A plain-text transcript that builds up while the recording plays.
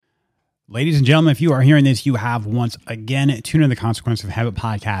Ladies and gentlemen, if you are hearing this, you have once again tuned in the Consequence of Habit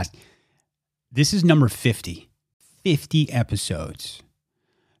podcast. This is number 50 episodes.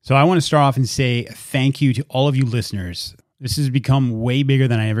 So I want to start off and say thank you to all of you listeners. This has become way bigger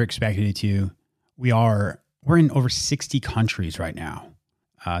than I ever expected it to. We're in over 60 countries right now.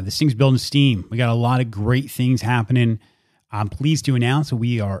 This thing's building steam. We got a lot of great things happening. I'm pleased to announce that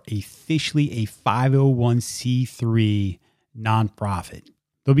we are officially a 501c3 nonprofit.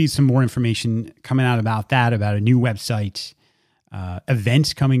 There'll be some more information coming out about that, about a new website,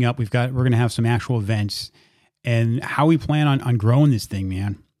 events coming up. We're going to have some actual events, and how we plan on growing this thing,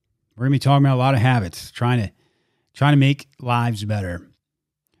 man. We're going to be talking about a lot of habits, trying to make lives better.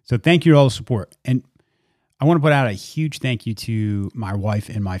 So thank you to all the support. And I want to put out a huge thank you to my wife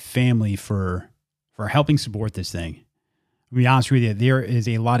and my family for helping support this thing. To be honest with you, there is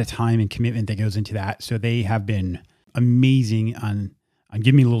a lot of time and commitment that goes into that. So they have been amazing on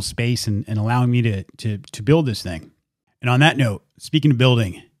giving me a little space and allowing me to build this thing. And on that note, speaking of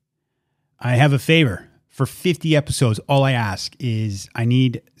building, I have a favor. For 50 episodes, all I ask is I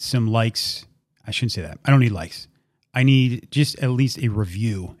need some likes. I shouldn't say that. I don't need likes. I need just at least a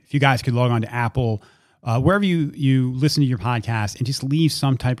review. If you guys could log on to Apple, wherever you listen to your podcast, and just leave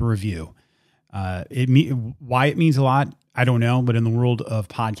some type of review. Why it means a lot, I don't know. But in the world of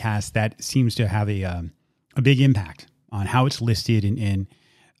podcasts, that seems to have a big impact on how it's listed and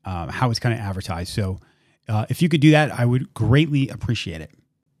how it's kind of advertised. So if you could do that, I would greatly appreciate it.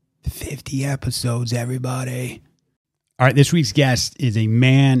 50 episodes, everybody. All right, this week's guest is a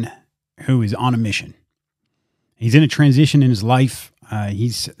man who is on a mission. He's in a transition in his life.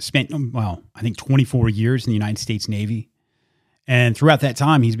 He's spent, I think 24 years in the United States Navy. And throughout that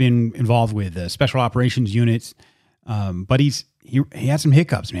time, he's been involved with special operations units. But he had some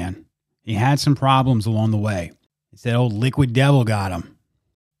hiccups, man. He had some problems along the way. It's that old liquid devil got him.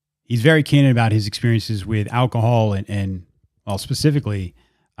 He's very candid about his experiences with alcohol and specifically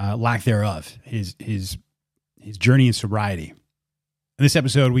lack thereof, his journey in sobriety. In this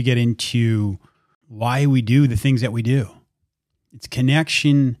episode, we get into why we do the things that we do. It's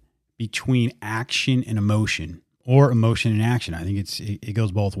connection between action and emotion, or emotion and action. I think it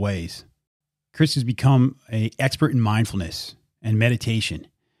goes both ways. Chris has become an expert in mindfulness and meditation.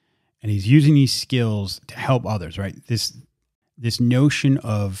 And he's using these skills to help others, right? This notion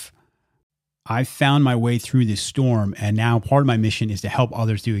of, I found my way through this storm, and now part of my mission is to help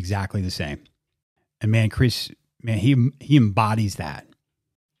others do exactly the same. And man, Chris, he embodies that.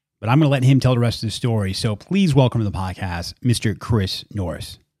 But I'm going to let him tell the rest of the story. So please welcome to the podcast, Mr. Chris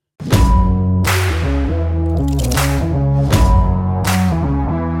Norris.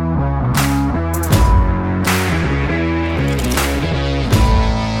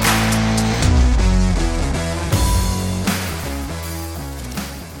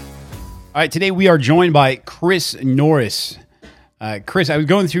 All right, today we are joined by Chris Norris. Chris, I was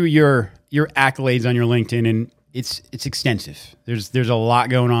going through your accolades on your LinkedIn, and it's extensive. There's a lot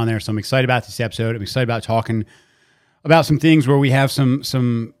going on there, so I'm excited about this episode. I'm excited about talking about some things where we have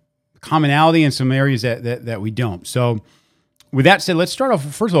some commonality and some areas that we don't. So, with that said, let's start off.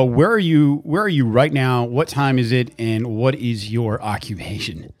 First of all, where are you right now? What time is it, and what is your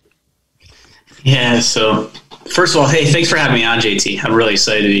occupation? Yeah, so first of all, hey, thanks for having me on, JT. I'm really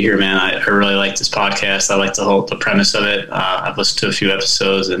excited to be here, man. I really like this podcast. I like the premise of it. I've listened to a few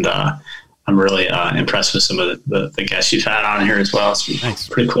episodes, and I'm really impressed with some of the guests you've had on here as well. It's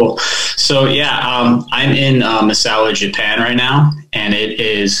pretty cool. So, yeah, I'm in Misawa, Japan right now, and it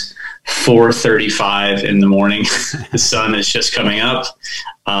is 4:35 in the morning. The sun is just coming up.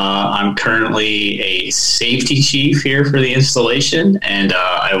 I'm currently a safety chief here for the installation, and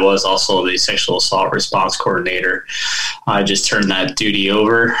I was also the sexual assault response coordinator. I just turned that duty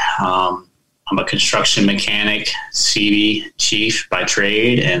over. I'm a construction mechanic, CD chief by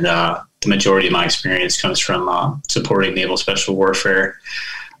trade, and the majority of my experience comes from supporting Naval Special Warfare,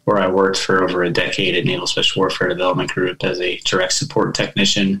 where I worked for over a decade at Naval Special Warfare Development Group as a direct support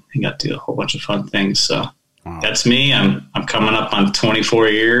technician. I got to do a whole bunch of fun things. So wow. That's me. I'm coming up on 24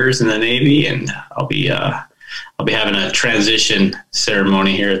 years in the Navy, and I'll be having a transition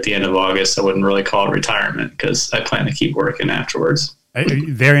ceremony here at the end of August. I wouldn't really call it retirement because I plan to keep working afterwards. Are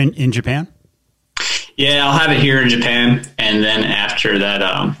you there in Japan? Yeah, I'll have it here in Japan, and then after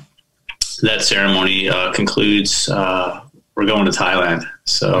that that ceremony concludes, we're going to Thailand.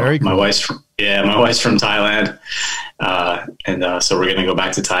 So cool. My wife's from Thailand. So we're going to go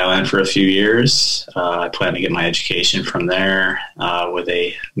back to Thailand for a few years. I plan to get my education from there with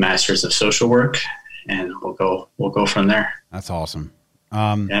a master's of social work, and we'll go from there. That's awesome.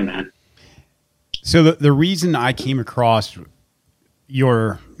 Yeah, man. So the reason I came across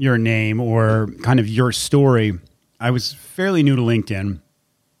your name or kind of your story, I was fairly new to LinkedIn.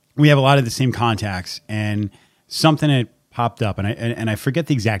 We have a lot of the same contacts, and something had popped up, and I forget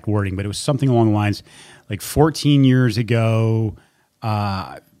the exact wording, but it was something along the lines like 14 years ago.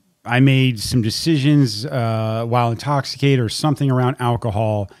 I made some decisions while intoxicated or something around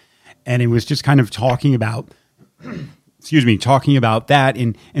alcohol, and it was just kind of talking about, talking about that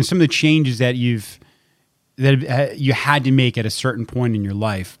and some of the changes that you had to make at a certain point in your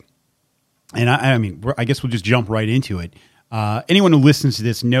life. And I mean, I guess we'll just jump right into it. Anyone who listens to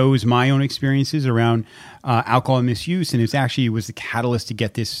this knows my own experiences around alcohol misuse, and it was the catalyst to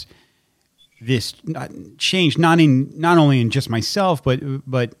get this change, not only in just myself, but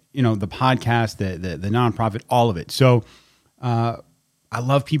you know, the podcast, the nonprofit, all of it. So I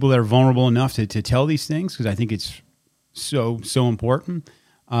love people that are vulnerable enough to tell these things, because I think it's so important.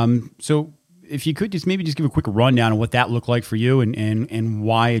 So if you could just give a quick rundown of what that looked like for you and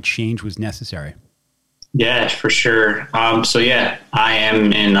why a change was necessary. Yeah, for sure. So yeah, I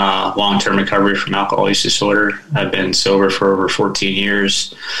am in long-term recovery from alcohol use disorder. I've been sober for over 14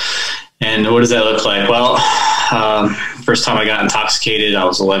 years. And what does that look like? Well, first time I got intoxicated, I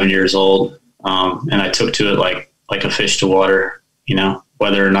was 11 years old. And I took to it like a fish to water, you know,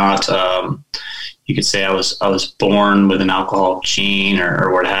 whether or not you could say I was born with an alcohol gene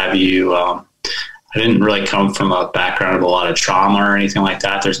or what have you. I didn't really come from a background of a lot of trauma or anything like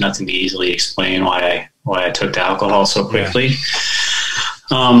that. There's nothing to easily explain why I took to alcohol so quickly.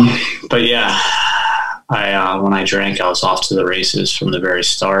 Yeah. But yeah, when I drank, I was off to the races from the very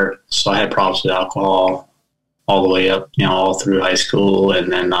start. So I had problems with alcohol all the way up, you know, all through high school. And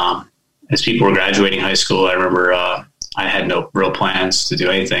then as people were graduating high school, I remember I had no real plans to do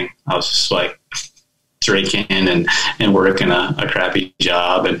anything. I was just like drinking and working a crappy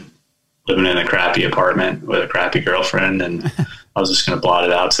job and living in a crappy apartment with a crappy girlfriend, and I was just going to blot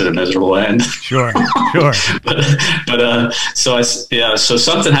it out to the miserable end. Sure. So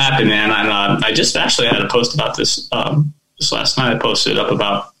something happened, man. And I just actually had a post about this last night. I posted up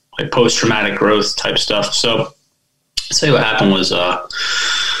about like post-traumatic growth type stuff. So I'll tell you what happened was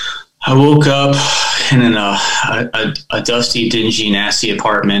I woke up in a dusty, dingy, nasty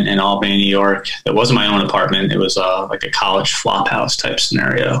apartment in Albany, New York. It wasn't my own apartment. It was like a college flop house type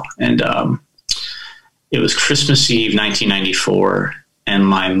scenario. And it was Christmas Eve, 1994. And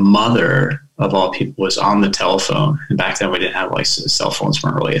my mother, of all people, was on the telephone. And back then we didn't have like cell phones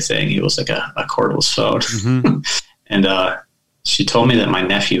weren't really a thing. It was like a cordless phone. Mm-hmm. And she told me that my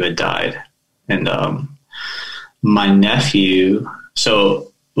nephew had died. And my nephew,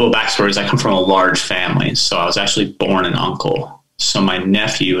 little backstory is I come from a large family, so I was actually born an uncle. So my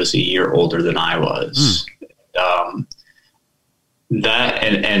nephew was a year older than I was.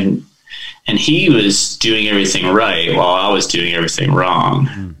 And he was doing everything right while I was doing everything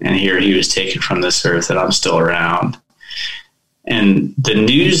wrong. And here he was taken from this earth, and I'm still around. And the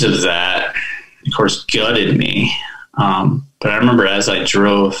news of that, of course, gutted me. But I remember as I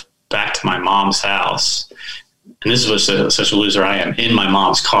drove back to my mom's house, and this was such a loser I am, in my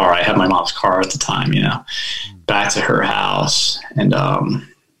mom's car. I had my mom's car at the time, you know, back to her house. And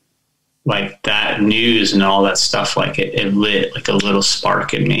like that news and all that stuff, like it lit like a little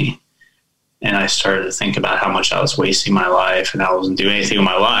spark in me. And I started to think about how much I was wasting my life and I wasn't doing anything with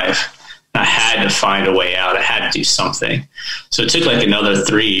my life. And I had to find a way out. I had to do something. So it took like another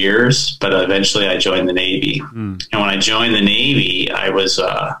 3 years, but eventually I joined the Navy. And when I joined the Navy, I was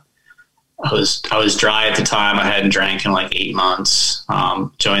dry at the time. I hadn't drank in like 8 months.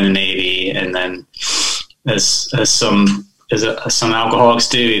 Joined the Navy, and then as some alcoholics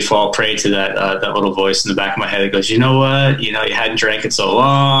do, you fall prey to that little voice in the back of my head that goes, you know what? You know, you hadn't drank it so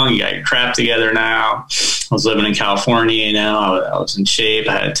long. You got your crap together now. I was living in California. You know, I was in shape.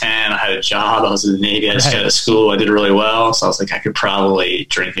 I had a tan. I had a job. I was in the Navy. I just got out of school. I did really well. So I was like, I could probably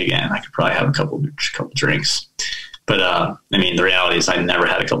drink again. I could probably have a couple drinks. But, I mean, the reality is I never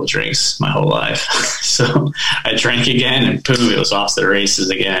had a couple of drinks my whole life. So I drank again, and boom, it was off to the races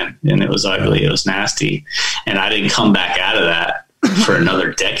again. And it was ugly. It was nasty. And I didn't come back out of that for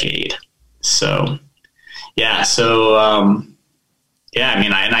another decade. So, yeah. I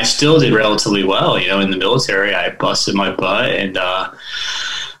mean, I still did relatively well, you know, in the military. I busted my butt, and I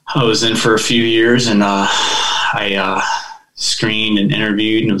was in for a few years, and I screened and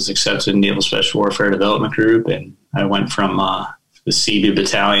interviewed and was accepted in Naval Special Warfare Development Group. And I went from the Seabee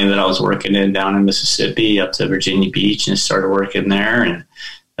Battalion that I was working in down in Mississippi up to Virginia Beach and started working there. And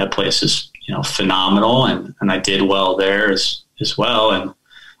that place is, you know, phenomenal. And I did well there as well. And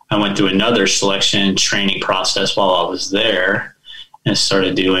I went through another selection and training process while I was there and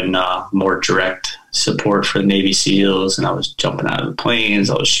started doing more direct support for the Navy SEALs, and I was jumping out of the planes.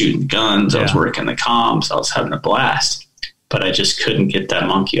 I was shooting guns. I was working the comms. I was having a blast, but I just couldn't get that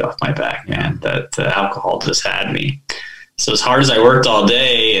monkey off my back, man. That alcohol just had me. So as hard as I worked all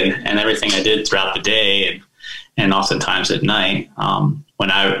day and everything I did throughout the day and oftentimes at night,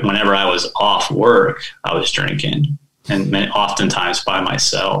 whenever I was off work, I was drinking, and oftentimes by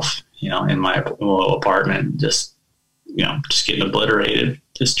myself, in my little apartment, just getting obliterated,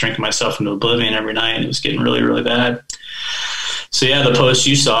 just drinking myself into oblivion every night. It was getting really, really bad. So yeah, the post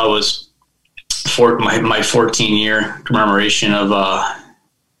you saw was for my 14-year commemoration of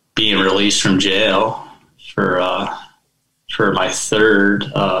being released from jail for my third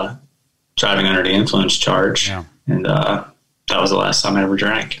driving under the influence charge. Yeah. And that was the last time I ever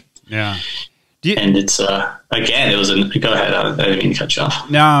drank. Yeah. And it's, again, it was go ahead. I didn't mean to cut you off.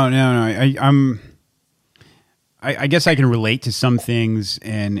 No. I guess I can relate to some things,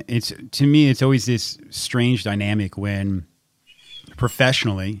 and to me, it's always this strange dynamic when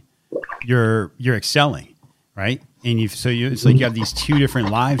professionally you're excelling, right? And it's like you have these two different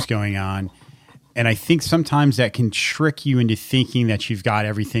lives going on. And I think sometimes that can trick you into thinking that you've got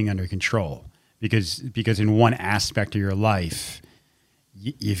everything under control because in one aspect of your life,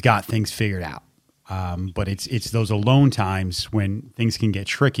 you've got things figured out. But it's those alone times when things can get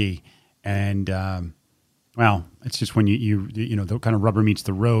tricky, and it's just when you the kind of rubber meets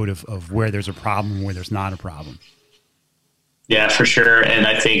the road of where there's a problem and where there's not a problem. Yeah, for sure. And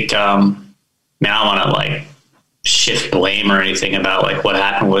I think now I want to shift blame or anything about what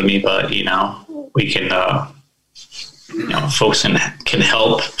happened with me, but we can folks can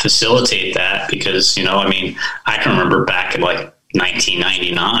help facilitate that because I can remember back in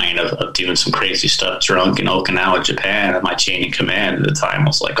 1999 of doing some crazy stuff drunk in Okinawa, Japan, and my chain of command at the time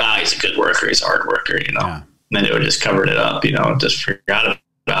was he's a good worker, he's a hard worker, Yeah. And then they would just covered it up, just forgot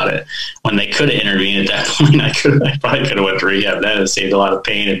about it. When they could have intervened at that point, I probably could have went to rehab then and saved a lot of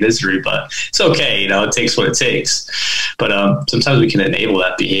pain and misery, but it's okay, it takes what it takes. But sometimes we can enable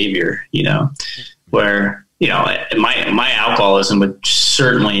that behavior, where, my alcoholism would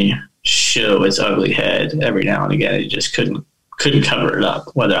certainly show its ugly head every now and again. It just couldn't cover it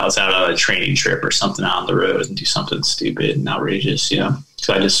up, whether I was out on a training trip or something out on the road and do something stupid and outrageous,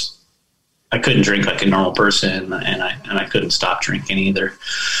 So I couldn't drink like a normal person, and I couldn't stop drinking either.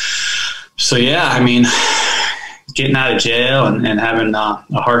 So yeah, getting out of jail and having a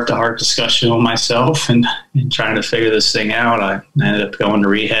heart-to-heart discussion with myself and trying to figure this thing out. I ended up going to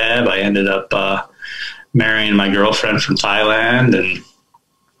rehab. I ended up marrying my girlfriend from Thailand, and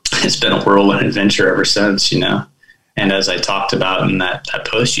it's been a whirlwind adventure ever since, And as I talked about in that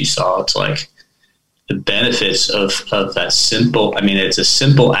post you saw, it's the benefits of that simple, it's a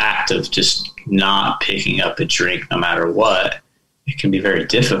simple act of just not picking up a drink no matter what. It can be very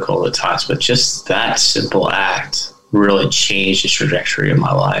difficult at times, but just that simple act really changed the trajectory of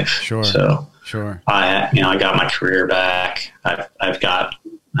my life. Sure. So sure. I got my career back.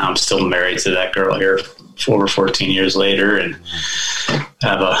 I'm still married to that girl here over 14 years later, and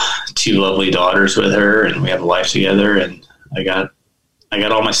have 2 lovely daughters with her, and we have a life together, and I got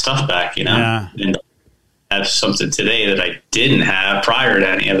all my stuff back, Yeah. And have something today that I didn't have prior to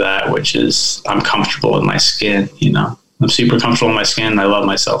any of that, which is I'm comfortable with my skin, I'm super comfortable in my skin. I love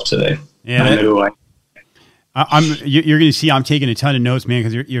myself today. Yeah. I know who I am. You're going to see I'm taking a ton of notes, man,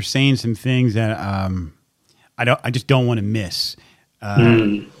 because you're saying some things that I just don't want to miss.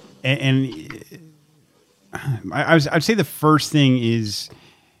 And I'd say the first thing is,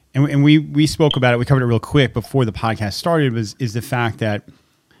 and we spoke about it, we covered it real quick before the podcast started, is the fact that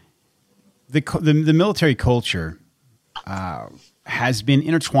the military culture has been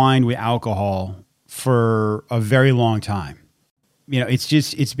intertwined with alcohol for a very long time.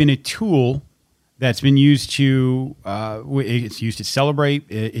 It's been a tool that's been used to it's used to celebrate,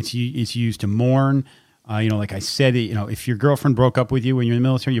 it's used to mourn. Like I said, if your girlfriend broke up with you when you're in the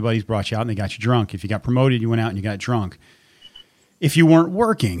military, your buddies brought you out and they got you drunk. If you got promoted, you went out and you got drunk. If you weren't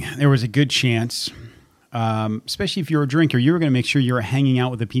working, there was a good chance, especially if you're a drinker, you were going to make sure you were hanging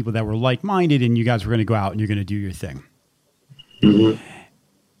out with the people that were like-minded, and you guys were going to go out and you're going to do your thing. Mm-hmm.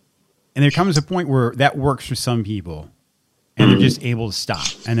 And there comes a point where that works for some people, and they're just able to stop.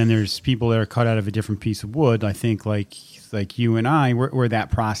 And then there's people that are cut out of a different piece of wood. I think like you and I, where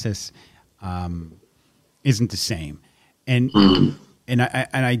that process isn't the same. And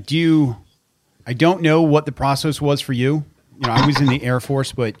I don't know what the process was for you. I was in the Air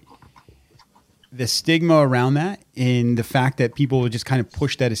Force, but the stigma around that and the fact that people would just kind of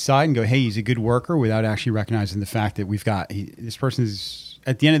push that aside and go, hey, he's a good worker, without actually recognizing the fact that this person is,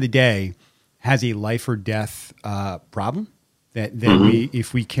 at the end of the day, has a life or death problem that we,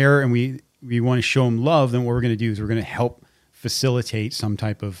 if we care and we we want to show them love, then what we're going to do is we're going to help facilitate some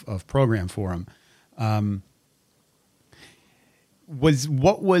type of program for them.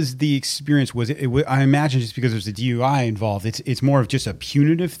 What was the experience? Was it, I imagine just because there's a DUI involved, it's more of just a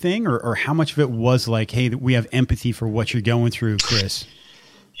punitive thing, or how much of it was like, hey, we have empathy for what you're going through, Chris?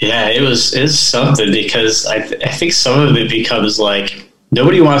 Yeah, it's something, because I think some of it becomes like,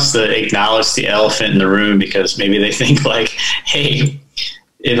 nobody wants to acknowledge the elephant in the room, because maybe they think like, hey,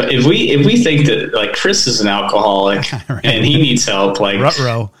 if we think that like Chris is an alcoholic right. and he needs help, like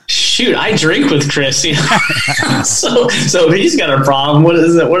Ruh-roh. Shoot, I drink with Chris, you know? so if he's got a problem, what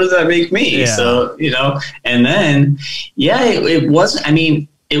does that make me? Yeah. So, you know, and then, yeah, it wasn't, I mean,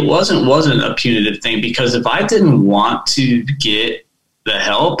 it wasn't a punitive thing, because if I didn't want to get the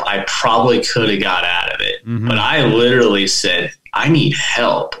help, I probably could have got out of it. Mm-hmm. But I literally said, I need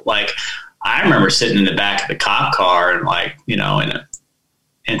help. Like, I remember sitting in the back of the cop car and like, you know,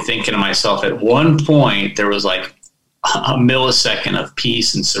 and thinking to myself, at one point there was like a millisecond of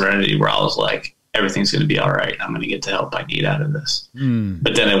peace and serenity where I was like, everything's going to be all right. I'm going to get the help I need out of this.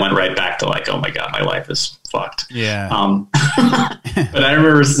 But then it went right back to like, oh my God, my life is fucked. Yeah. But I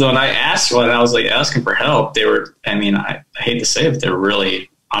remember when I asked, when I was like asking for help, they were, I mean, I hate to say it, they were really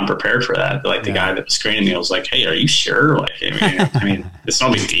unprepared for that. Like the guy that was screening me was like, hey, are you sure? Like, I mean, it's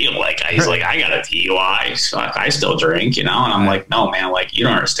no big deal. Like, he's like, I got a DUI, so I still drink, you know? And I'm like, no, man, like, you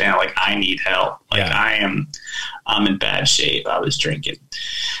don't understand. Like, I need help. Like, I'm in bad shape. I was drinking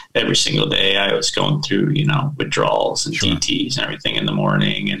every single day. I was going through, you know, withdrawals and DTs and everything in the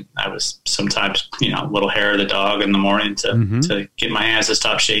morning. And I was sometimes, you know, a little hair of the dog in the morning to get my hands to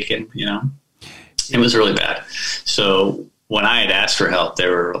stop shaking, you know? It was really bad. So when I had asked for help,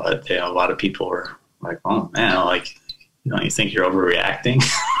 there were a lot of people were like, oh man, like, you know, you think you're overreacting?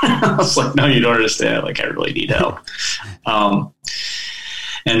 I was like, no, you don't understand. Like, I really need help. And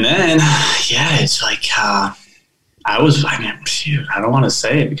then, yeah, it's like, I mean, shoot, I don't want to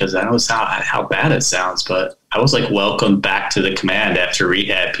say it because I know how bad it sounds, but I was like welcomed back to the command after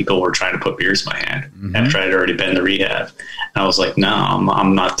rehab. People were trying to put beers in my hand after I'd already been to rehab. And I was like, no,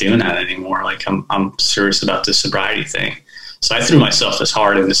 I'm not doing that anymore. Like, I'm serious about this sobriety thing. So I threw myself as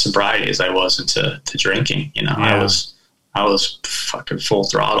hard into sobriety as I was into drinking. You know, I was fucking full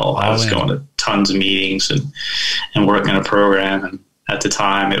throttle. I was going to tons of meetings and working a program. And at the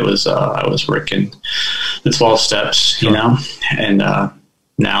time it was, I was working the 12 steps, you know, and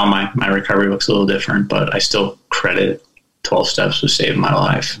now my recovery looks a little different, but I still credit 12 steps with saving my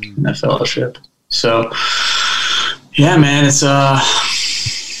life in that fellowship. So yeah, man, it's a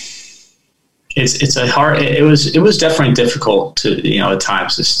hard, it was definitely difficult to, you know, at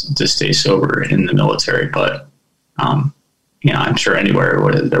times to stay sober in the military, but, you know, I'm sure anywhere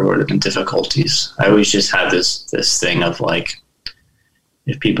there would have been difficulties. I always just had this thing of like,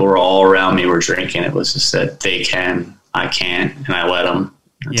 if people were all around me were drinking, it was just that they can, I can't, and I let them.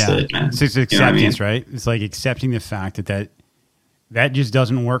 That's it, man. So it's acceptance, you know what I mean? Right? It's like accepting the fact that just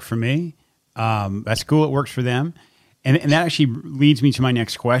doesn't work for me. That's cool. It works for them. And that actually leads me to my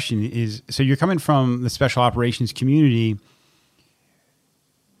next question is, so you're coming from the special operations community.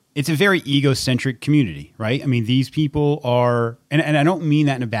 It's a very egocentric community, right? I mean, these people are, and I don't mean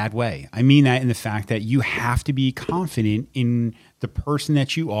that in a bad way. I mean that in the fact that you have to be confident in the person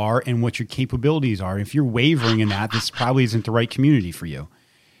that you are and what your capabilities are. If you're wavering in that, this probably isn't the right community for you.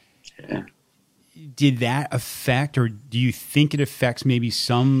 Yeah. Did that affect, or do you think it affects maybe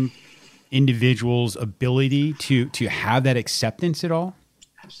some individuals' ability to have that acceptance at all?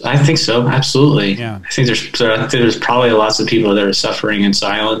 I think so. Absolutely. Yeah. I think there's probably lots of people that are suffering in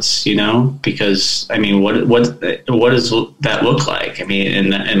silence, you know, because I mean, what does that look like? I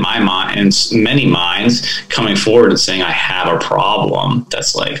mean, in my mind, in many minds, coming forward and saying I have a problem,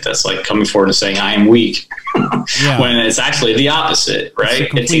 that's like coming forward and saying I am weak. When it's actually the opposite, right?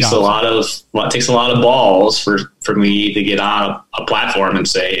 It takes a lot of balls for me to get on a platform and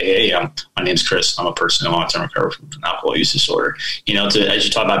say, hey, my name's Chris. I'm a person in long-term recovery from alcohol use disorder. You know, as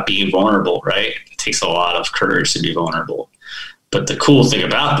you talk about being vulnerable, right? It takes a lot of courage to be vulnerable. But the cool thing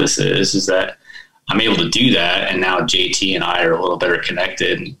about this is that I'm able to do that. And now JT and I are a little better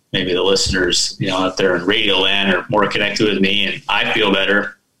connected. And maybe the listeners, you know, out there in radio land are more connected with me, and I feel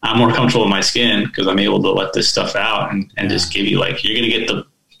better. I'm more comfortable in my skin because I'm able to let this stuff out and just give you, like, you're getting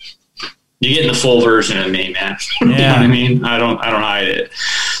the full version of me, man. You know what I mean? I don't hide it.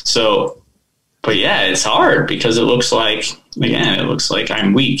 So, but yeah, it's hard because it looks like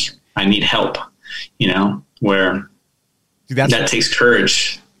I'm weak. I need help, you know, where that takes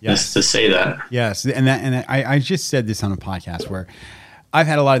courage to say that. Yes. And I just said this on a podcast where I've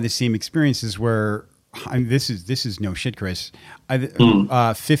had a lot of the same experiences where this is no shit, Chris.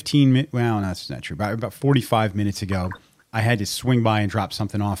 15 minutes. Well, no, that's not true. About 45 minutes ago, I had to swing by and drop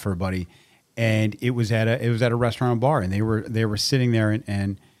something off for a buddy, and it was at a restaurant or bar, and they were sitting there,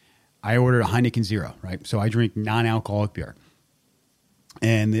 and I ordered a Heineken Zero, right? So I drink non-alcoholic beer,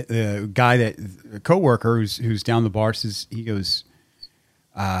 and the guy a coworker who's down the bar says, he goes,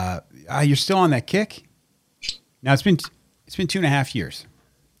 "You're still on that kick?" Now it's been 2.5 years.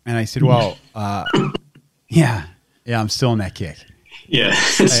 And I said, well, yeah, I'm still on that kick. Yeah,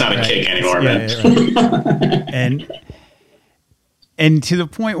 it's not a kick anymore, man. Right. And to the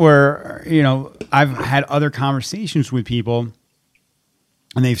point where, I've had other conversations with people,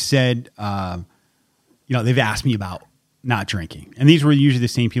 and they've said, they've asked me about not drinking. And these were usually the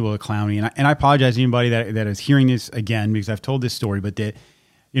same people that clown me. And I apologize to anybody that is hearing this again, because I've told this story, but that,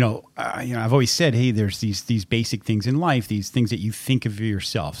 I've always said, hey, there's these basic things in life, these things that you think of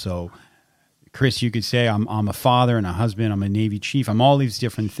yourself. So, Chris, you could say I'm a father and a husband, I'm a Navy chief, I'm all these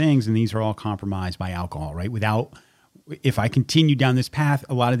different things, and these are all compromised by alcohol, right? If I continue down this path,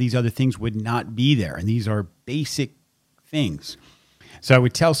 a lot of these other things would not be there, and these are basic things. So I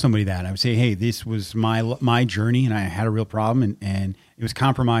would tell somebody that. I would say, hey, this was my journey, and I had a real problem, and it was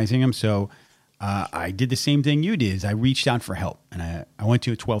compromising them, so I did the same thing you did. Is I reached out for help, and I went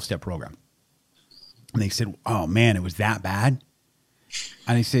to a 12-step program. And they said, oh, man, it was that bad?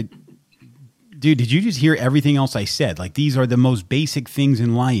 And I said, dude, did you just hear everything else I said? Like, these are the most basic things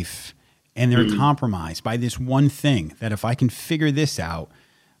in life, and they're compromised by this one thing that if I can figure this out,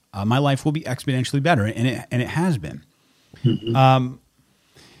 my life will be exponentially better, and it has been. Mm-hmm.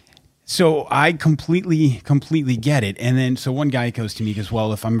 So I completely get it. And then, so one guy goes to me, goes,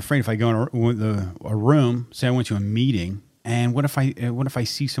 well, if I go in a room, say I went to a meeting, and what if I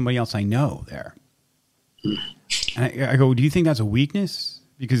see somebody else I know there? And I go, do you think that's a weakness?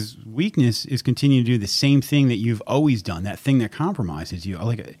 Because weakness is continuing to do the same thing that you've always done, that thing that compromises you.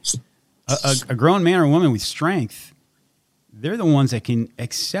 Like a grown man or woman with strength, they're the ones that can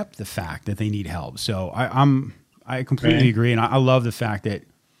accept the fact that they need help. So I completely agree. And I love the fact that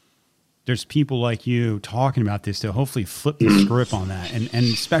there's people like you talking about this to hopefully flip the script on that. And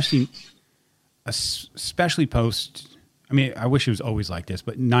especially post, I mean, I wish it was always like this,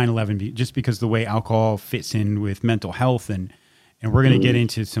 but 9/11, just because the way alcohol fits in with mental health, and we're going to get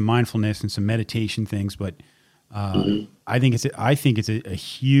into some mindfulness and some meditation things, but I think it's a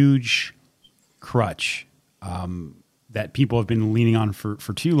huge crutch that people have been leaning on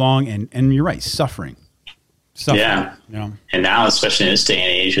for too long, and you're right, suffering. Yeah, and now, especially in this day and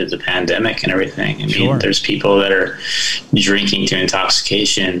age with the pandemic and everything, I mean, there's people that are drinking to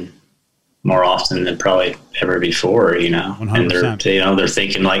intoxication more often than probably ever before, 100%. And they're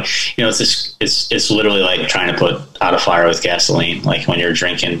thinking like, it's literally like trying to put out a fire with gasoline. Like when you're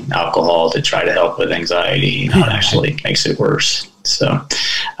drinking alcohol to try to help with anxiety, it actually makes it worse. So,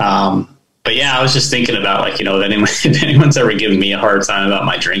 but yeah, I was just thinking about like, if anyone's ever given me a hard time about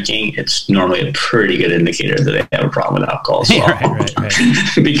my drinking, it's normally a pretty good indicator that they have a problem with alcohol. So, right.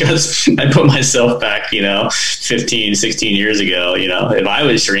 Because I put myself back, 15, 16 years ago, if I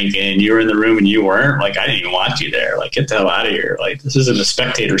was drinking and you were in the room and you weren't, like, I didn't even want you there. Like, get the hell out of here. Like, this isn't a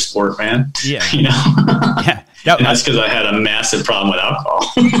spectator sport, man. Yeah. Yeah. And that's because I had a massive problem with alcohol.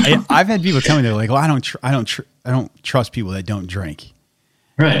 I've had people tell me, they're like, well, I don't trust people that don't drink.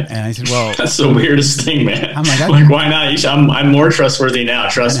 Right. And I said, well, that's the weirdest thing, man. I'm like, why not? I'm more trustworthy now.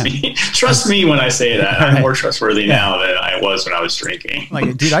 Trust me. Trust me when I say that. I'm more trustworthy now than I was when I was drinking.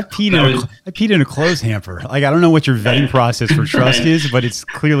 Like, dude, I peed in a clothes hamper. Like, I don't know what your vetting process for trust is, but it's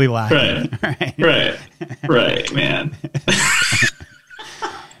clearly lacking. Right, man.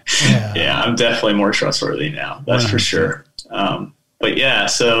 Yeah, I'm definitely more trustworthy now. That's 100%. For sure. But yeah,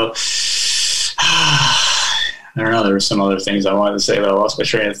 so I don't know. There were some other things I wanted to say, but I lost my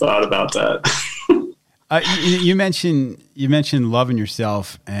train of thought about that. You mentioned loving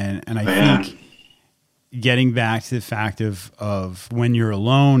yourself, and I think getting back to the fact of when you're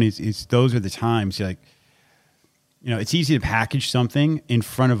alone is those are the times. Like, it's easy to package something in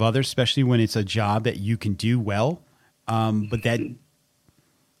front of others, especially when it's a job that you can do well. But that,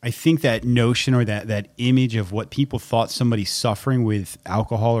 I think that notion or that image of what people thought somebody suffering with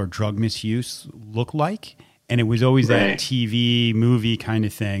alcohol or drug misuse looked like. And it was always that TV movie kind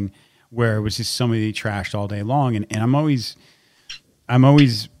of thing where it was just somebody trashed all day long. And I'm always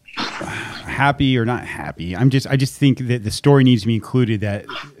happy or not happy. I just think that the story needs to be included, that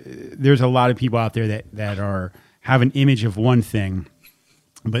there's a lot of people out there that have an image of one thing,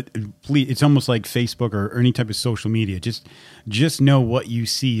 but please, it's almost like Facebook or any type of social media. Just know what you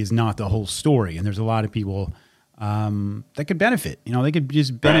see is not the whole story. And there's a lot of people that could benefit. They could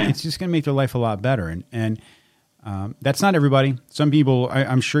just Right. It's just going to make their life a lot better. And that's not everybody. Some people,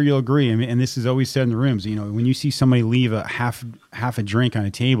 I'm sure you'll agree. I mean, and this is always said in the rooms. When you see somebody leave a half a drink on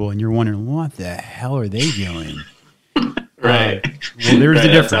a table, and you're wondering what the hell are they doing? Right. Well, there's the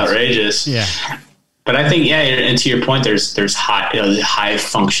difference. That's outrageous. Yeah. But I think, and to your point, there's high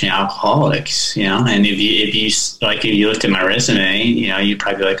functioning alcoholics, and if you looked at my resume, you'd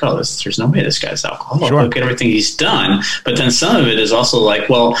probably be like, oh, there's no way this guy's alcoholic. Sure. Look at everything he's done. But then some of it is also like,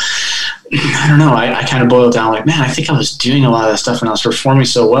 well, I don't know. I kind of boil it down like, man, I think I was doing a lot of that stuff and I was performing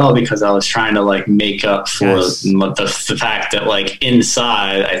so well because I was trying to like make up for the fact that like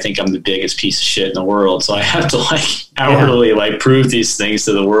inside, I think I'm the biggest piece of shit in the world. So I have to like outwardly like prove these things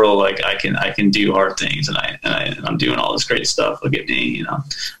to the world. Like I can do hard things and I'm doing all this great stuff. Look at me,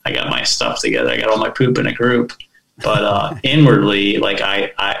 I got my stuff together. I got all my poop in a group. But inwardly, like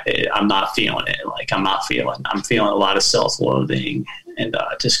I'm not feeling it. Like I'm feeling a lot of self-loathing and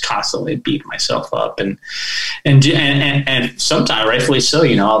just constantly beat myself up and sometimes rightfully so.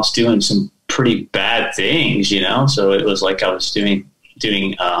 I was doing some pretty bad things. So it was like I was doing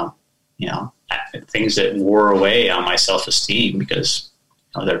things that wore away on my self-esteem because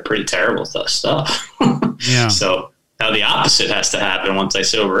they're pretty terrible stuff. Yeah. So. Now the opposite has to happen once I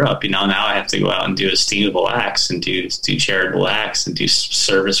sober up. Now I have to go out and do esteemable acts and do charitable acts and do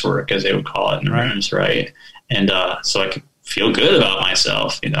service work, as they would call it in the rooms, right? And so I could feel good about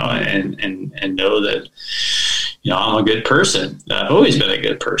myself, and know that I'm a good person. I've always been a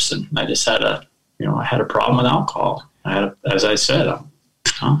good person. I just had I had a problem with alcohol. As I said,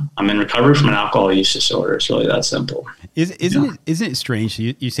 I'm in recovery from an alcohol use disorder. It's really that simple. Isn't it strange?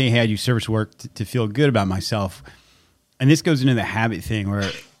 You say, hey, I do service work to feel good about myself. And this goes into the habit thing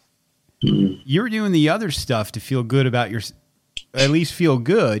where you're doing the other stuff to feel good about at least feel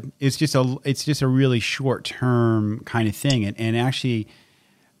good. It's just a really short term kind of thing. And actually,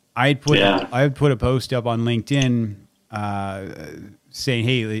 I had put a post up on LinkedIn saying,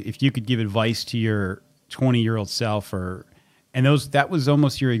 hey, if you could give advice to your 20-year-old self, that was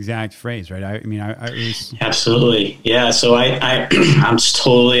almost your exact phrase, right? I was absolutely, yeah. So I'm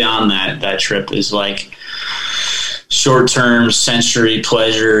totally on that trip. Is like. Short-term sensory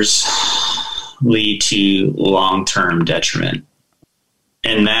pleasures lead to long-term detriment.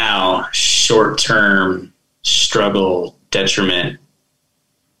 And now short-term struggle, detriment,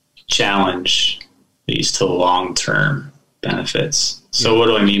 challenge leads to long-term benefits. So what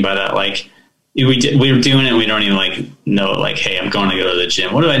do I mean by that? Like we were doing it. We don't even like know, like, hey, I'm going to go to the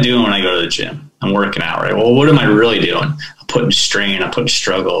gym. What am I doing when I go to the gym? I'm working out, right? Well, what am I really doing? I'm putting strain. I'm putting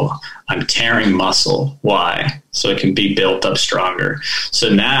struggle. I'm tearing muscle. Why? So it can be built up stronger. So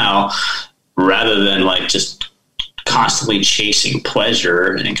now, rather than like just constantly chasing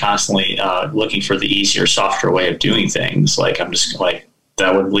pleasure and constantly looking for the easier, softer way of doing things, like I'm just like,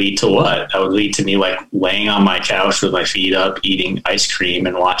 that would lead to what? That would lead to me like laying on my couch with my feet up, eating ice cream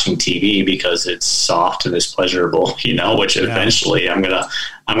and watching TV because it's soft and it's pleasurable, which eventually I'm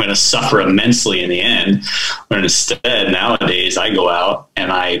gonna suffer immensely in the end. But instead, nowadays I go out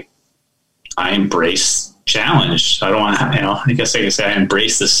and I embrace challenge. I don't want to, I guess I can say I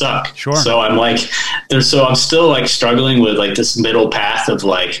embrace the suck. Sure. So I'm still like struggling with like this middle path of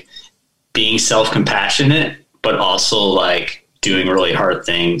like being self-compassionate, but also like doing really hard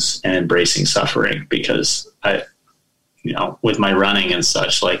things and embracing suffering because with my running and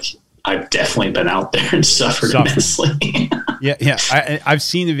such, like I've definitely been out there and suffered immensely. Yeah. I've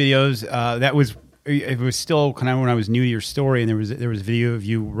seen the videos. It was still kind of when I was new to your story, and there was a video of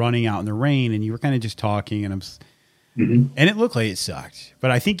you running out in the rain, and you were kind of just talking, and and it looked like it sucked. But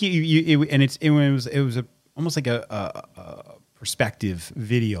I think it was almost like a perspective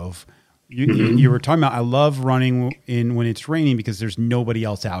video of. You were talking about, I love running when it's raining because there's nobody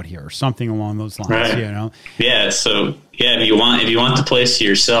else out here or something along those lines, right. Yeah. So if you want the place to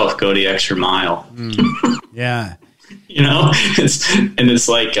yourself, go the extra mile. Yeah. It's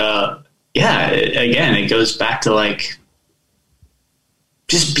like, again, it goes back to like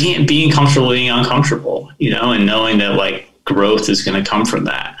just being comfortable, being uncomfortable, and knowing that like growth is going to come from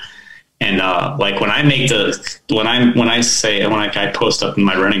that. And like when I post up in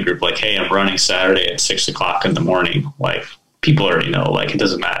my running group, like, hey, I'm running Saturday at 6:00 in the morning. Like people already know, like it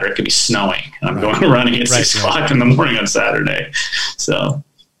doesn't matter. It could be snowing, and I'm going running at 6:00 in the morning on Saturday. So,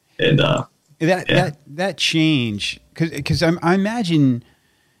 and that change, because I imagine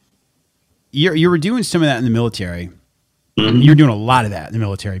you were doing some of that in the military. Mm-hmm. You're doing a lot of that in the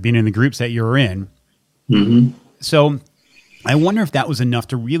military, being in the groups that you were in. Mm-hmm. So. I wonder if that was enough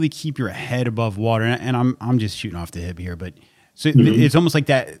to really keep your head above water. And I'm just shooting off the hip here, but so it's almost like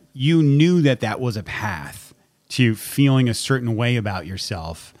that you knew that was a path to feeling a certain way about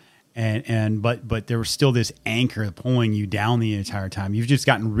yourself. But there was still this anchor pulling you down the entire time. You've just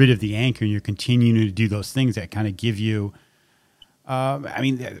gotten rid of the anchor and you're continuing to do those things that kind of give you,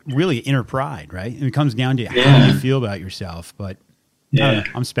 really inner pride, right? And it comes down to how you feel about yourself. But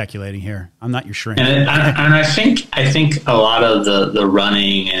I'm speculating here. I'm not your shrink. And I think a lot of the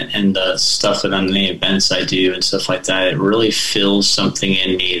running and the stuff that on the events I do and stuff like that, it really fills something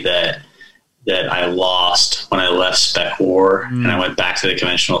in me that I lost when I left Spec War and I went back to the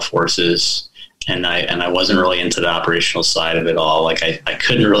conventional forces, and I wasn't really into the operational side of it all. Like I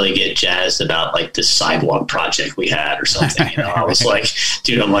couldn't really get jazzed about like this sidewalk project we had or something. I was like,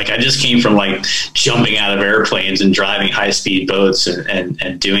 dude, I just came from like jumping out of airplanes and driving high speed boats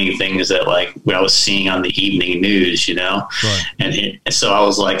and doing things that like I was seeing on the evening news, Sure. And so I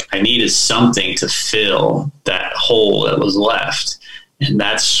was like, I needed something to fill that hole that was left. And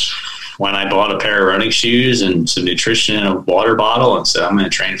that's when I bought a pair of running shoes and some nutrition and a water bottle and said, I'm going to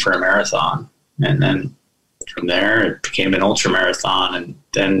train for a marathon. And then from there, it became an ultra marathon. And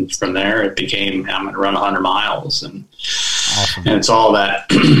then from there, it became, I'm going to run 100 miles. And, awesome. And it's all that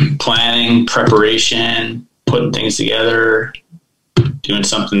planning, preparation, putting things together, doing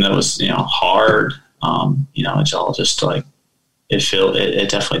something that was, hard. It's all just like, it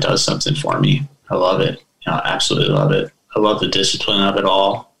definitely does something for me. I love it. I absolutely love it. I love the discipline of it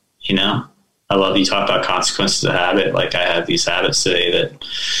all. I love you talk about consequences of habit. Like I have these habits today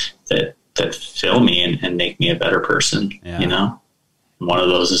that fill me and make me a better person. And one of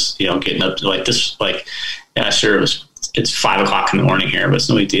those is getting up to like this. Like sure, it's 5 o'clock in the morning here, but it's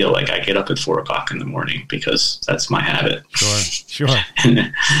no big deal. Like I get up at 4 o'clock in the morning because that's my habit. Sure. And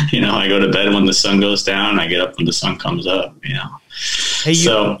I go to bed when the sun goes down. And I get up when the sun comes up. Hey,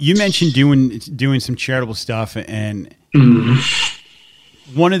 you mentioned doing some charitable stuff and.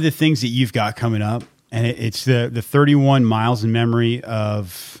 One of the things that you've got coming up, and it's the 31 miles in memory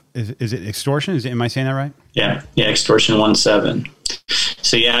of, is it extortion? Am I saying that right? Yeah. Extortion 17.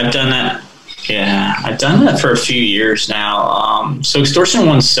 So I've done that. Yeah, I've done that for a few years now. So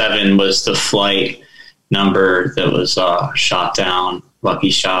extortion 17 was the flight number that was shot down,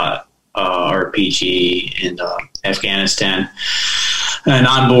 lucky shot, RPG in Afghanistan. And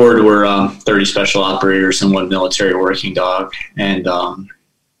on board were 30 special operators and 1 military working dog. And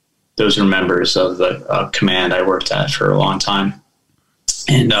those are members of the command I worked at for a long time.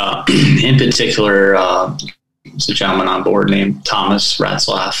 And in particular, there's a gentleman on board named Thomas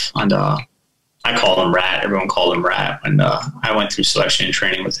Ratzlaff. And I call him Rat. Everyone called him Rat. And I went through selection and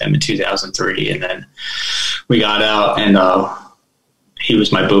training with him in 2003. And then we got out, and he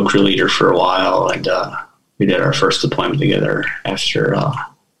was my boat crew leader for a while. And we did our first deployment together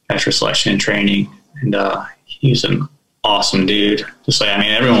after selection and training. And he was an awesome dude. Just like,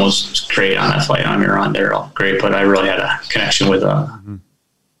 everyone was great on that flight. They're all great, but I really had a connection with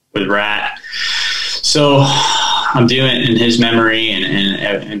Rat. So I'm doing it in his memory,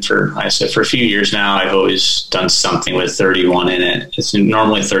 and for, like I said, for a few years now, I've always done something with 31 in it. It's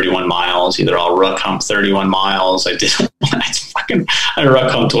normally 31 miles. Either I'll ruck hump 31 miles. I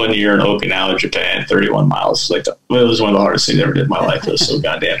ruck humped 1 year in Okinawa, Japan, 31 miles. It was one of the hardest things I ever did in my life. It was so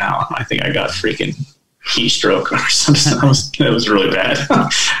goddamn hot. I think I got freaking heat stroke or something. It was really bad.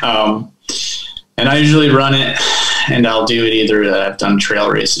 And I usually run it, and I'll do it either I've done trail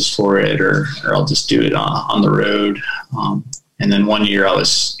races for it, or I'll just do it on the road. And then 1 year I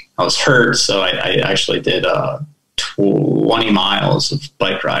was hurt, so I actually did 20 miles of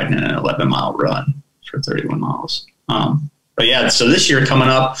bike riding and an 11-mile run for 31 miles. But yeah, so this year coming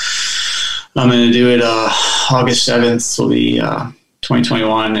up, I'm going to do it August 7th will be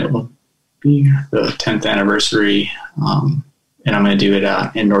 2021. It will be the 10th anniversary. And I'm going to do it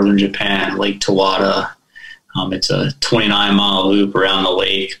out in northern Japan, Lake Tawada. It's a 29-mile loop around the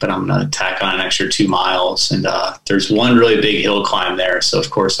lake, but I'm going to tack on an extra 2 miles. And there's one really big hill climb there. So, of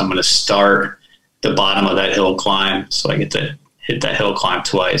course, I'm going to start the bottom of that hill climb. So I get to hit that hill climb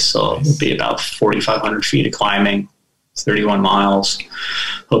twice. So it'll be about 4,500 feet of climbing, 31 miles.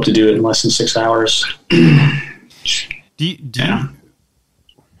 Hope to do it in less than 6 hours.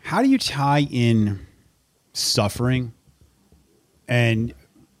 How do you tie in suffering and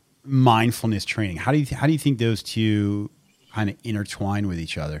mindfulness training? How do you think those two kind of intertwine with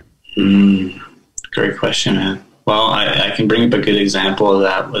each other? Great question, man. Well, I can bring up a good example of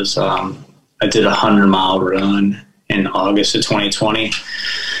that. Was I did a 100-mile run in August of 2020,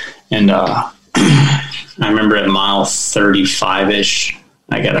 and I remember at mile 35-ish,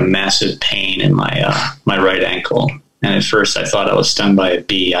 I got a massive pain in my right ankle. And at first I thought I was stung by a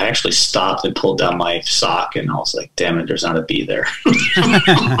bee. I actually stopped and pulled down my sock, and I was like, damn it, there's not a bee there.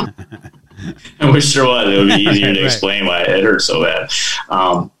 I wish there was. It would be easier to explain why it hurt so bad.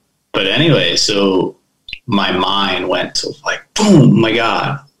 But anyway, so my mind went to like, boom, my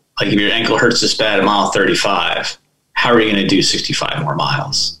God. Like if your ankle hurts this bad at mile 35, how are you going to do 65 more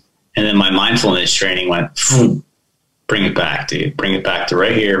miles? And then my mindfulness training went, boom, bring it back, dude. Bring it back to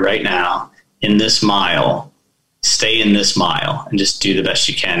right here, right now, in this mile. Stay in this mile and just do the best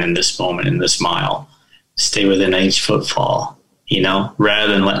you can in this moment, in this mile. Stay within each footfall, you know,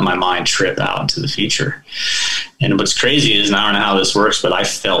 rather than letting my mind trip out into the future. And what's crazy is, and I don't know how this works, but I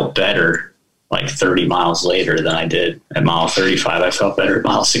felt better like 30 miles later than I did at mile 35. I felt better at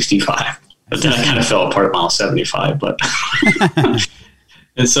mile 65. But then I kind of fell apart at mile 75. But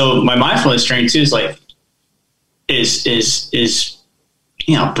and so my mindfulness training too is like, is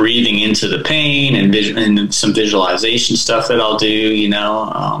you know, breathing into the pain and some visualization stuff that I'll do, you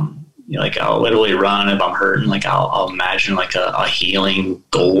know, like I'll literally run if I'm hurting, like I'll imagine like a healing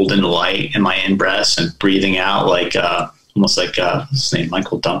golden light in my in-breaths and breathing out like almost like his name,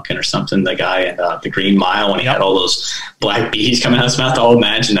 Michael Duncan or something, the guy in the Green Mile when he had all those black bees coming out of his mouth. I'll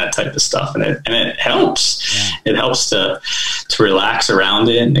imagine that type of stuff, and it helps. Yeah. It helps to relax around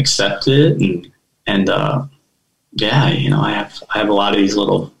it and accept it, and yeah, you know, I have a lot of these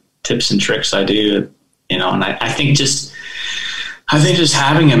little tips and tricks I do, you know, and I think just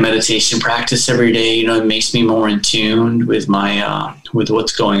having a meditation practice every day, you know, it makes me more in tune with my with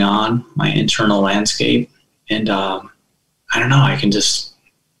what's going on, my internal landscape, and I don't know, I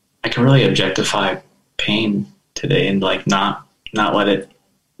can really objectify pain today and like not let it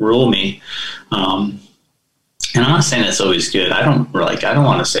rule me. And I'm not saying that's always good. I don't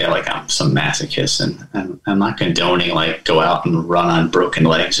want to say like I'm some masochist, and I'm not condoning like go out and run on broken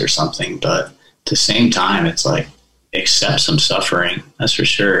legs or something. But at the same time, it's like accept some suffering. That's for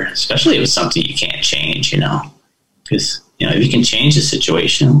sure. Especially if it's something you can't change, you know, because, you know, if you can change the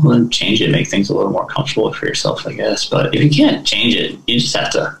situation, well, then change it, make things a little more comfortable for yourself, I guess. But if you can't change it, you just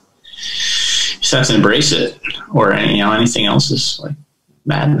have to embrace it, or, you know, anything else is like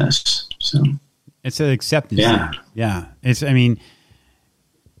madness. So. It's an acceptance. Yeah. Yeah. It's, I mean,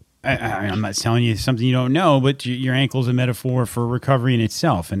 I'm not telling you something you don't know, but your ankle is a metaphor for recovery in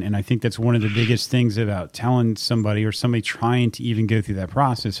itself. And I think that's one of the biggest things about telling somebody or somebody trying to even go through that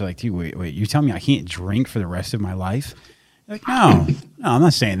process. They're like, dude, wait, you tell me I can't drink for the rest of my life? You're like, no, I'm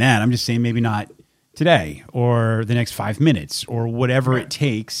not saying that. I'm just saying maybe not today or the next 5 minutes or whatever it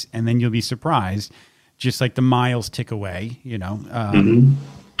takes. And then you'll be surprised, just like the miles tick away, you know.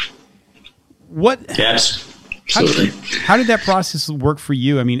 Yes, absolutely. How did that process work for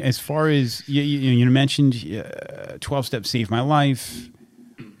you? I mean, as far as you mentioned 12-step saved my life.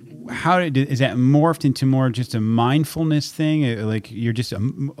 Is that morphed into more just a mindfulness thing? Like you're just a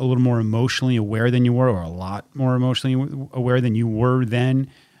little more emotionally aware than you were, or a lot more emotionally aware than you were then?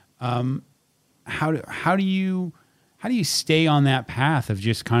 How do you stay on that path of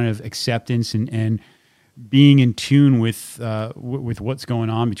just kind of acceptance and being in tune with what's going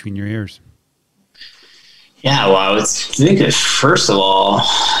on between your ears? Yeah, well, I would think that first of all,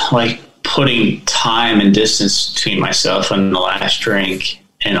 like putting time and distance between myself and the last drink,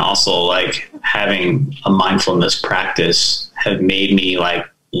 and also like having a mindfulness practice have made me like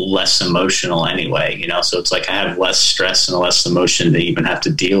less emotional anyway, you know? So it's like I have less stress and less emotion to even have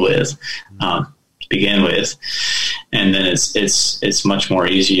to deal with to begin with. And then it's much more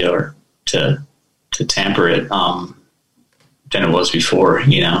easier to tamper it than it was before,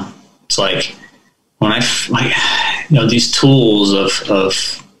 you know? It's like, when you know, these tools of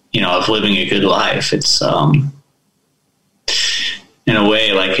living a good life, it's, in a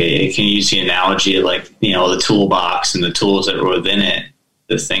way, like it can use the analogy of like, you know, the toolbox and the tools that were within it.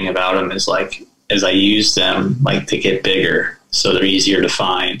 The thing about them is like, as I use them, like they get bigger, so they're easier to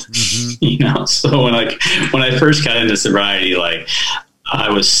find, you know? So when I first got into sobriety, like, I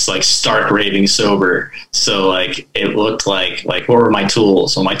was like stark raving sober. So like, it looked like what were my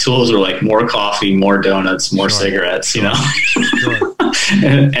tools? Well, my tools were like more coffee, more donuts, more cigarettes, you know,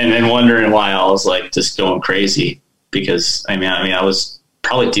 and then wondering why I was like just going crazy, because I mean, I was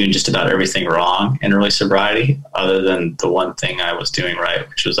probably doing just about everything wrong in early sobriety, other than the one thing I was doing right,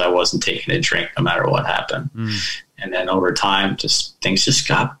 which was I wasn't taking a drink no matter what happened. And then over time, things just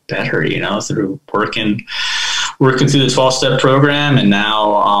got better, you know, through working through the 12-step program, and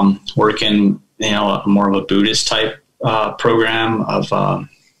now working, you know, more of a Buddhist type program of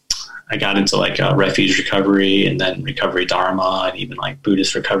I got into like refuge recovery, and then recovery Dharma, and even like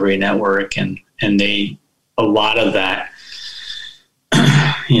Buddhist recovery network, and a lot of that,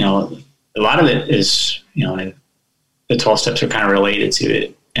 you know, a lot of it is, you know, and the 12 steps are kind of related to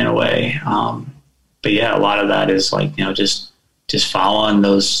it in a way. But yeah, a lot of that is like, you know, just just following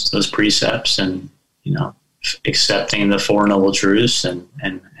those precepts and, accepting the Four Noble Truths and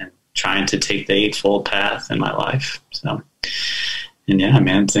trying to take the Eightfold Path in my life. So, and yeah,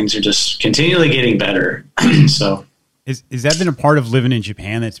 man, things are just continually getting better. So is that been a part of living in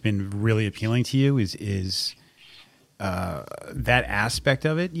Japan that's been really appealing to you? Is that aspect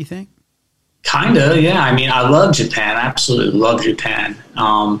of it, you think? Kinda, yeah. I mean, I love Japan. I absolutely love Japan.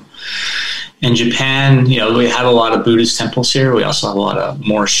 In Japan, we have a lot of Buddhist temples here. We also have a lot of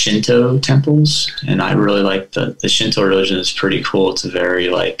more Shinto temples, and I really like the Shinto religion is pretty cool. It's a very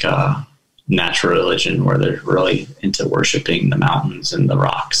natural religion where they're really into worshiping the mountains and the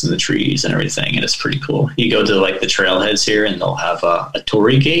rocks and the trees and everything, and it's pretty cool. You go to the trailheads here, and they'll have a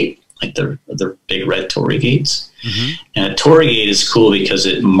torii gate, like the big red torii gates. Mm-hmm. And a torii gate is cool because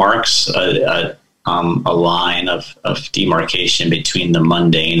it marks a line of demarcation between the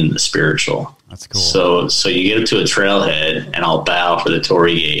mundane and the spiritual. That's cool. So you get up to a trailhead, and I'll bow for the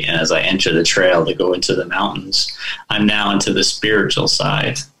torii gate. And as I enter the trail to go into the mountains, I'm now into the spiritual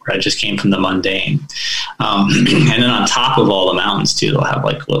side where I just came from the mundane. And then on top of all the mountains too, they'll have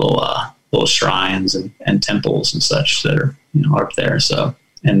little shrines and temples and such that are up there. So,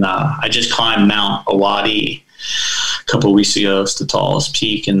 and I just climbed Mount Awadi a couple of weeks ago. It's the tallest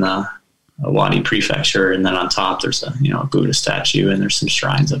peak in the Awadi Prefecture, and then on top there's a Buddha statue, and there's some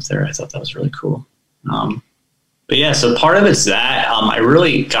shrines up there. I thought that was really cool. But yeah, so part of it's that I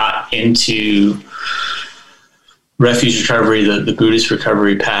really got into refuge recovery, the Buddhist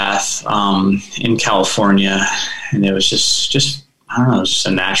recovery path in California, and it was just I don't know, it was just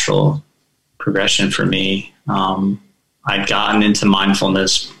a natural progression for me. I'd gotten into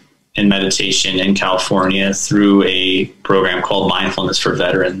mindfulness and meditation in California through a program called Mindfulness for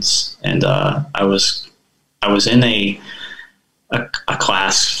Veterans. And I was in a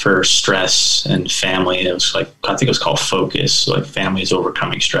class for stress and family. And it was I think it was called Focus, like families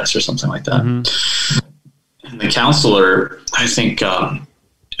overcoming stress or something like that. Mm-hmm. And the counselor, I think my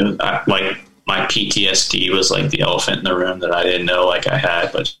PTSD was like the elephant in the room that I didn't know I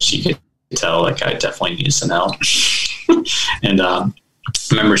had, but she could tell I definitely needed some help. And I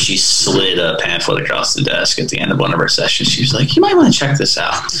remember she slid a pamphlet across the desk at the end of one of our sessions. She was like, "You might want to check this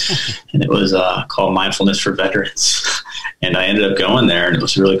out." And it was called Mindfulness for Veterans. And I ended up going there, and it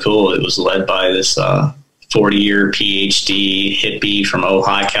was really cool. It was led by this 40-year PhD hippie from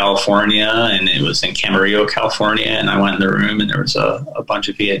Ojai, California, and it was in Camarillo, California. And I went in the room, and there was a bunch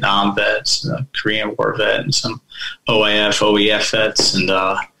of Vietnam vets, a Korean War vet, and some OAF, OEF vets. And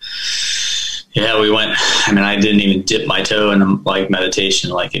yeah, we went. I mean, I didn't even dip my toe in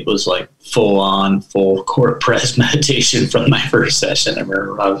meditation. It was full court press meditation from my first session. I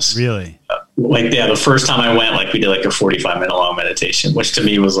remember I was really the first time I went, we did a 45-minute long meditation, which to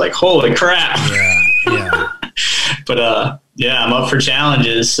me was holy crap. Yeah. But yeah, I'm up for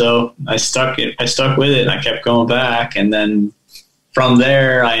challenges, so I stuck with it, and I kept going back. And then from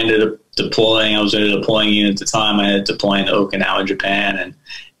there, I ended up deploying. I was in a deploying unit at the time. I had deploying to Okinawa, Japan,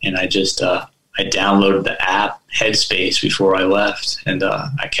 and I just I downloaded the app Headspace before I left, and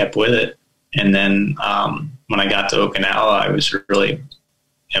I kept with it. And then when I got to Okinawa, I was really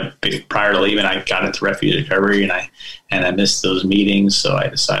prior to leaving, I got into refuge recovery, and I missed those meetings, so I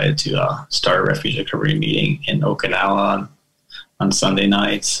decided to start a refuge recovery meeting in Okinawa on Sunday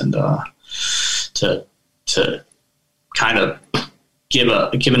nights, and to kind of give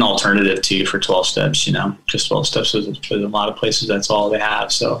an alternative for 12 steps, because 12 steps is a lot of places that's all they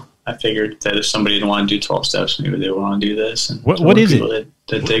have. So I figured that if somebody didn't want to do 12 steps, maybe they would want to do this. And what is it?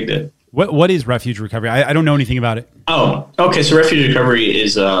 That digged it. What is refuge recovery? I don't know anything about it. Oh, okay. So refuge recovery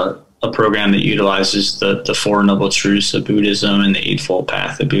is a program that utilizes the Four Noble Truths of Buddhism and the Eightfold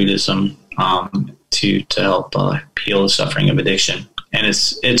Path of Buddhism to help heal the suffering of addiction. And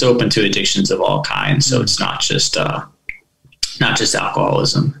it's open to addictions of all kinds. So it's not just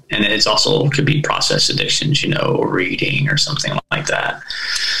alcoholism, and it's also could be process addictions, or eating or something like that,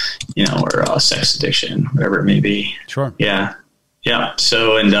 or sex addiction, whatever it may be. Sure. Yeah.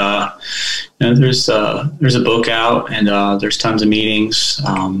 So, and there's a book out, and there's tons of meetings.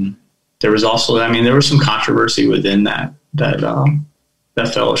 There was also, there was some controversy within that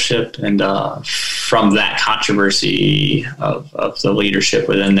fellowship, and from that controversy of the leadership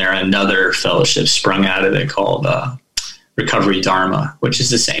within there, another fellowship sprung out of it called Recovery Dharma, which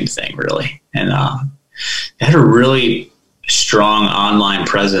is the same thing, really. And it had a really strong online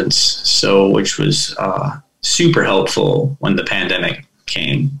presence, which was super helpful when the pandemic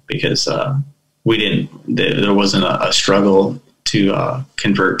came, because there wasn't a struggle to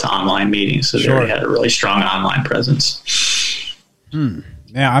convert to online meetings. So Sure. They had a really strong online presence.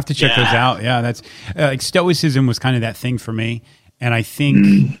 Yeah, I have to check those out. Yeah, that's Stoicism was kind of that thing for me. And I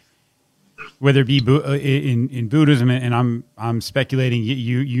think whether it be in Buddhism, and I'm speculating,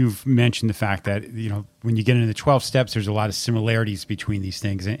 you've mentioned the fact that, when you get into the 12 steps, there's a lot of similarities between these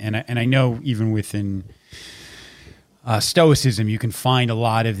things. And I know even within Stoicism, you can find a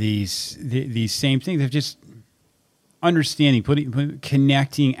lot of these same things of just understanding,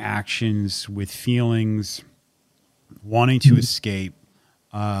 connecting actions with feelings, wanting to escape,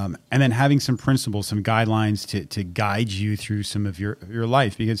 and then having some principles, some guidelines to guide you through some of your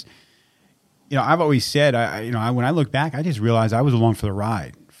life. Because, I've always said, when I look back, I just realized I was along for the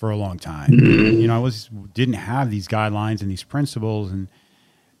ride for a long time. I didn't have these guidelines and these principles,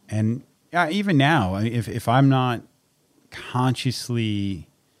 and even now, if I'm not consciously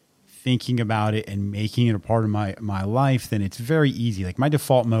thinking about it and making it a part of my life, then it's very easy. Like, my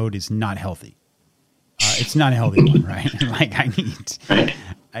default mode is not healthy. It's not a healthy one, right? Like,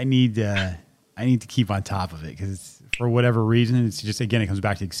 I need to keep on top of it, because for whatever reason, it's just, again, it comes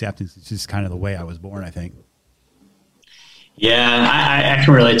back to acceptance. It's just kind of the way I was born, I think. Yeah, I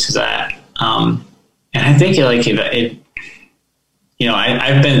can relate to that. And I think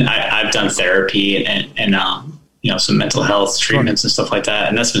I've done therapy and some mental health treatments and stuff like that.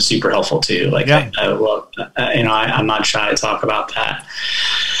 And that's been super helpful too. Like, yeah. I'm not shy to talk about that,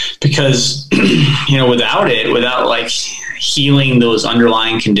 because, without like healing those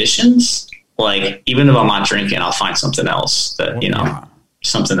underlying conditions, like, even if I'm not drinking, I'll find something else that,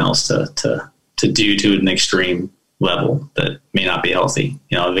 something else to do to an extreme level that may not be healthy,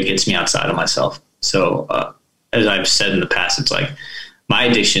 if it gets me outside of myself. So, as I've said in the past, it's like my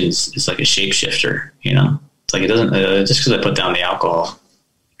addiction is like a shapeshifter, It's like, it doesn't, just because I put down the alcohol,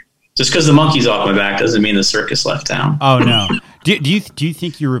 just because the monkey's off my back doesn't mean the circus left town. Oh, no. Do you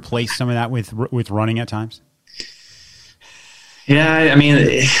think you replace some of that with running at times? Yeah, I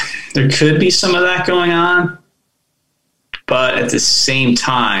mean, there could be some of that going on, but at the same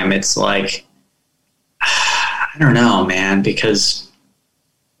time, it's like, I don't know, man, because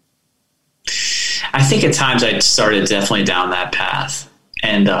I think at times I started definitely down that path,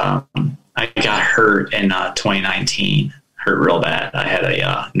 and I got hurt in 2019, hurt real bad. I had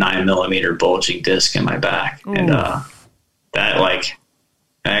a 9mm bulging disc in my back. Ooh. And that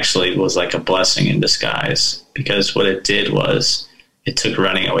actually was like a blessing in disguise, because what it did was it took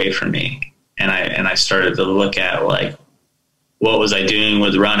running away from me. And I started to look at, like, what was I doing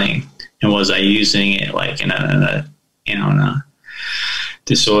with running, and was I using it like in a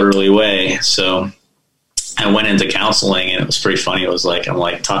disorderly way? So I went into counseling, and it was pretty funny. It was like, I'm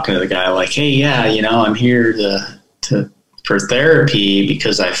like talking to the guy, like, hey, yeah, I'm here for therapy,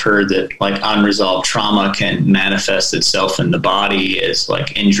 because I've heard that, like, unresolved trauma can manifest itself in the body as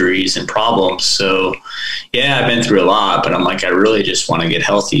like injuries and problems. So yeah, I've been through a lot, but I'm like, I really just want to get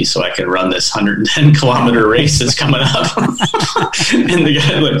healthy so I can run this 110-kilometer race that's coming up. And the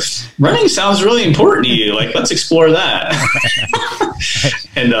guy, like, running sounds really important to you. Like, let's explore that.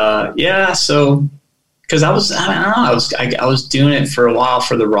 And so, because I was doing it for a while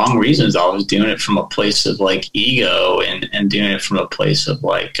for the wrong reasons. I was doing it from a place of like ego and doing it from a place of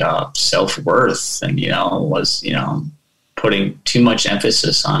like self-worth, and was putting too much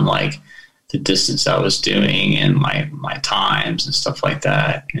emphasis on like the distance I was doing and my times and stuff like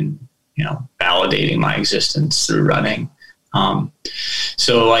that, and validating my existence through running.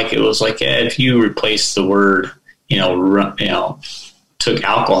 So like, it was like, if you replace the word took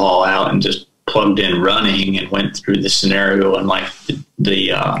alcohol out and just plugged in running and went through the scenario and like the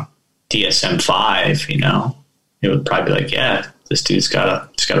DSM-5, it would probably be like, yeah, this dude's got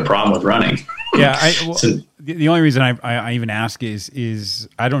a problem with running. Yeah. The only reason I even ask is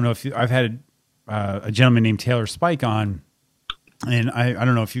I don't know if I've had a gentleman named Taylor Spike on, and I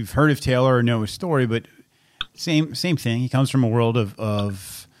don't know if you've heard of Taylor or know his story, but same thing. He comes from a world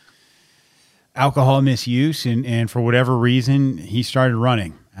of alcohol misuse, and for whatever reason, he started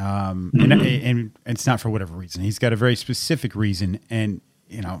running. And it's not for whatever reason. He's got a very specific reason, and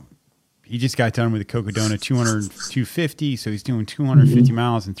he just got done with a Cocodona 250, so he's doing 250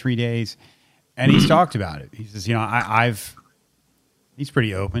 miles in 3 days, and he's talked about it. He says, he's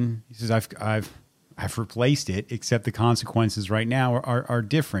pretty open. He says, I've replaced it, except the consequences right now are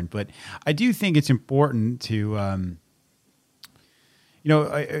different. But I do think it's important to,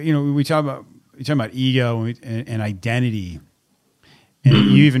 we talk about ego and identity.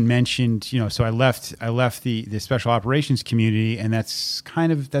 And you even mentioned, so I left the special operations community, and that's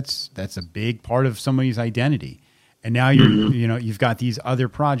a big part of somebody's identity. And now you've got these other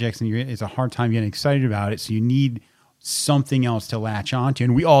projects, and it's a hard time getting excited about it. So you need something else to latch onto,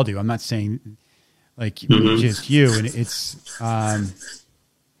 and we all do. I'm not saying like just you. And it's,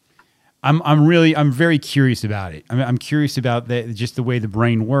 I'm very curious about it. I'm curious about just the way the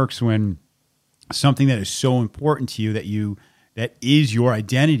brain works when something that is so important to you that is your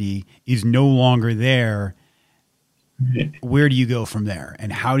identity is no longer there. Where do you go from there,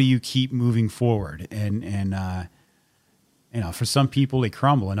 and how do you keep moving forward? And for some people they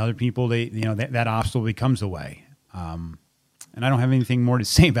crumble, and other people that obstacle becomes a way. And I don't have anything more to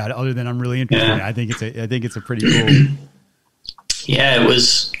say about it other than I'm really interested. Yeah. I think it's a pretty cool. Yeah, it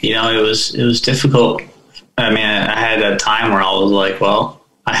was difficult. I mean, I had a time where I was like, well,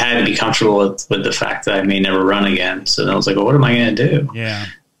 I had to be comfortable with the fact that I may never run again. So then I was like, well, what am I going to do? Yeah.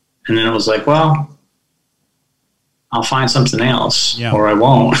 And then it was like, well, I'll find something else, or I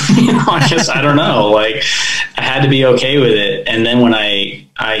won't. I guess, I don't know. Like, I had to be okay with it. And then when I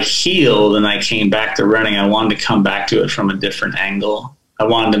healed and I came back to running, I wanted to come back to it from a different angle. I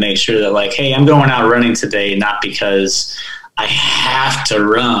wanted to make sure that, like, hey, I'm going out running today, not because I have to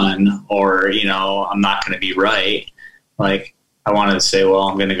run or, I'm not going to be right. Like, I wanted to say, well,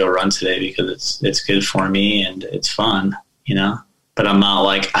 I'm going to go run today because it's good for me and it's fun, but I'm not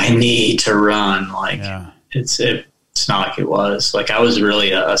like, I need to run. Like, it's not like it was. Like, I was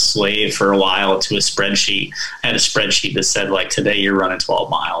really a slave for a while to a spreadsheet. I had a spreadsheet that said, like, today you're running 12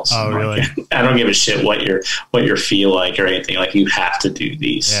 miles. Oh, really? Like, I don't give a shit what you feel like or anything. Like, you have to do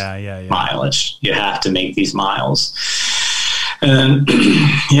these mileage. You have to make these miles. And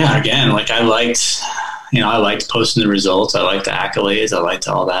again, like, I liked posting the results. I liked the accolades. I liked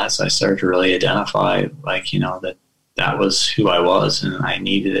all that. So I started to really identify, like, that was who I was and I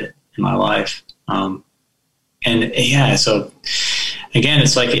needed it in my life. So again,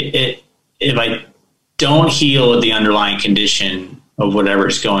 it's like if I don't heal with the underlying condition of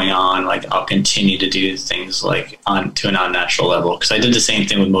whatever's going on, like, I'll continue to do things like to an unnatural level. Cause I did the same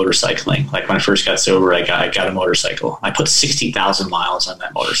thing with motorcycling. Like, when I first got sober, I got a motorcycle. I put 60,000 miles on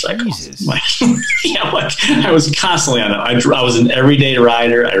that motorcycle. Jesus. Like, I was constantly on it. I was an everyday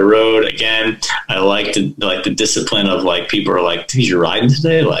rider. I rode again. I liked the discipline of, like, people are like, dude, you're riding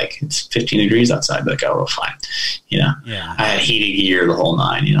today? Like, it's 15 degrees outside. Like, oh, well, fine. Yeah. I had heated gear, the whole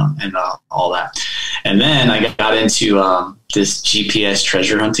nine, and all that. And then I got into, this GPS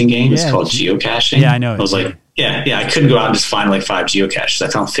treasure hunting game. It's called geocaching. Yeah, I know. I was like, I couldn't go out and just find like 5 geocaches. I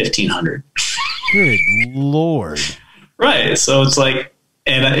found 1,500. Good Lord. Right. So it's like,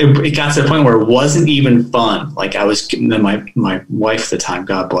 and it got to the point where it wasn't even fun. Like, I was, my wife at the time,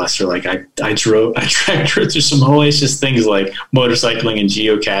 God bless her, like, I dragged her through some hellacious things like motorcycling and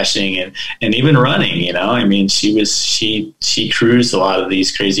geocaching and even running, I mean, she cruised a lot of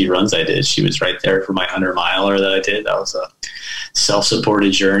these crazy runs I did. She was right there for my 100-miler that I did. That was a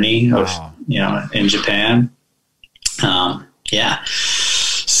self-supported journey of, in Japan.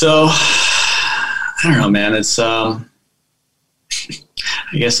 So I don't know, man. It's,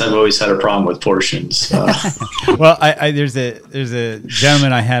 I guess I've always had a problem with portions. Well, there's a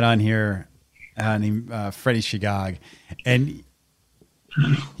gentleman I had on here named Freddie Shigag, and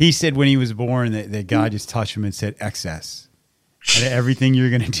he said when he was born that God just touched him and said excess, and everything you're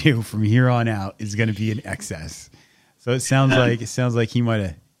going to do from here on out is going to be an excess. So it sounds like you might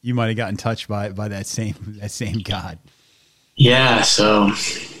have gotten touched by that same God. Yeah. So.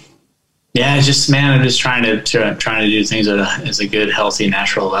 Yeah, I'm just trying to do things at a good, healthy,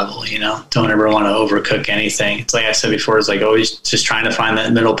 natural level. Don't ever want to overcook anything. It's like I said before. It's like always just trying to find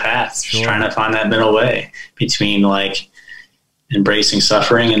that middle path, just trying to find that middle way between, like, embracing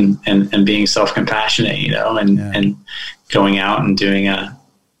suffering and being self-compassionate. And going out and doing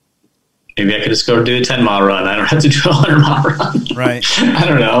maybe I could just go do a 10-mile run. I don't have to do a 100-mile run. Right. I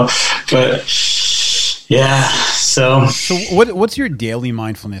don't know, but. Yeah. So what's your daily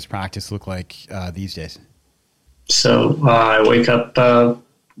mindfulness practice look like these days? So I wake up early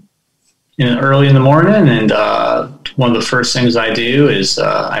in the morning, and one of the first things I do is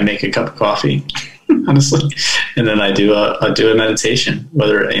I make a cup of coffee, honestly, and then I do a meditation.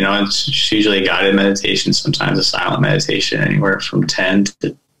 Whether it's usually a guided meditation, sometimes a silent meditation, anywhere from 10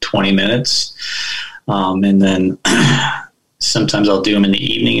 to 20 minutes, and then sometimes I'll do them in the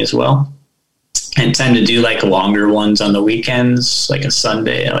evening as well. And tend to do like longer ones on the weekends, like a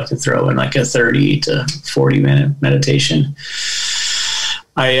Sunday. I like to throw in like a 30 to 40-minute meditation.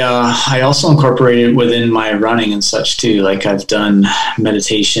 I also incorporate it within my running and such too. Like, I've done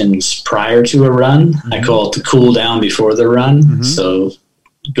meditations prior to a run. Mm-hmm. I call it the cool down before the run. Mm-hmm. So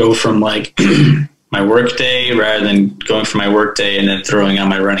go from like my work day rather than going from my work day and then throwing on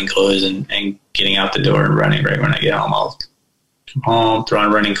my running clothes and getting out the door and running right when I get home. I'll come home, throw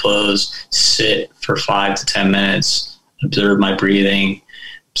on running clothes, sit for 5 to 10 minutes, observe my breathing,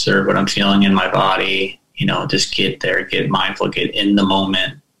 observe what I'm feeling in my body, just get there, get mindful, get in the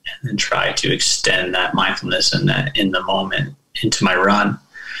moment, and then try to extend that mindfulness and that in the moment into my run.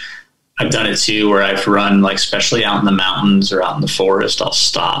 I've done it too, where I've run, like, especially out in the mountains or out in the forest, I'll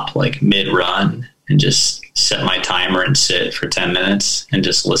stop like mid-run and just set my timer and sit for 10 minutes and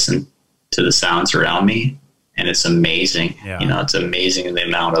just listen to the sounds around me. And it's amazing. Yeah. You know, it's amazing the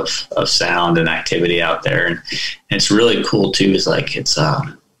amount of sound and activity out there. And it's really cool too, is like, it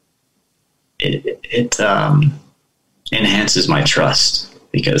enhances my trust,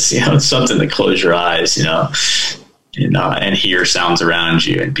 because, you know, it's something to close your eyes, and hear sounds around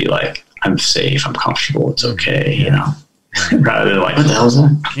you and be like, I'm safe, I'm comfortable, it's okay, rather than like, what the hell is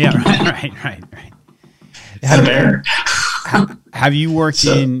that? Yeah, right. A bear. Have you worked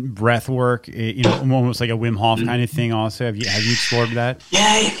in breath work, almost like a Wim Hof kind of thing also? Have you explored that?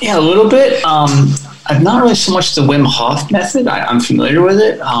 Yeah, a little bit. I've not really so much the Wim Hof method. I'm familiar with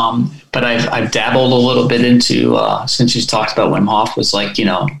it, but I've dabbled a little bit into, since you talked about Wim Hof, was like,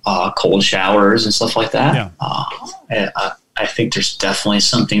 cold showers and stuff like that. Yeah. I think there's definitely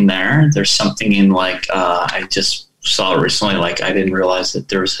something there. There's something in, like, I just saw it recently, like, I didn't realize that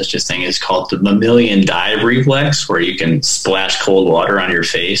there was such a thing as called the mammalian dive reflex, where you can splash cold water on your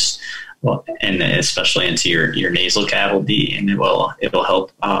face, and especially into your nasal cavity, and it will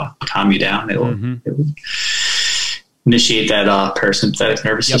help calm you down. It will initiate that parasympathetic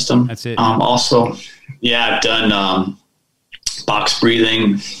nervous system. That's it. Also, I've done box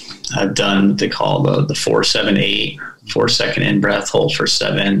breathing. I've done what they call the 4-7-8, 4-second in breath, hold for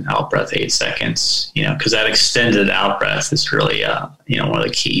 7, out breath 8 seconds, because that extended out breath is really, one of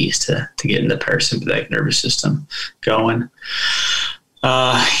the keys to getting the parasympathetic nervous system going.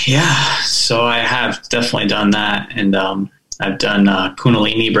 So I have definitely done that. And I've done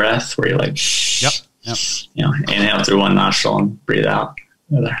Kundalini breath, where you're like, inhale through one nostril and breathe out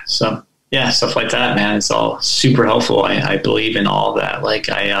the other. So, stuff like that, man. It's all super helpful. I believe in all that. Like,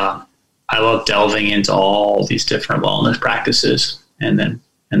 I love delving into all these different wellness practices and then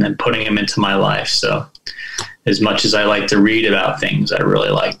putting them into my life. So as much as I like to read about things, I really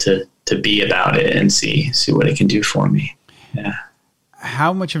like to be about it and see what it can do for me. Yeah.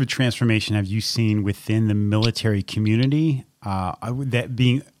 How much of a transformation have you seen within the military community, that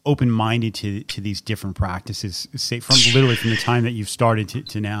being open-minded to these different practices, say from the time that you've started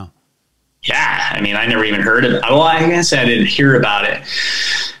to now? Yeah. I mean, I never even heard of it. Well, I guess I didn't hear about it.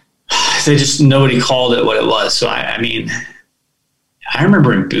 Nobody called it what it was. So I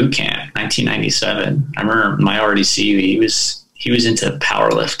remember in boot camp, 1997, I remember my RDC, he was into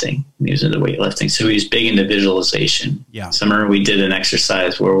powerlifting. He was into weightlifting. So he was big into visualization. Yeah. So I remember we did an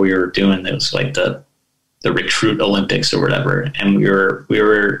exercise where we were doing, it was like the recruit Olympics or whatever. And we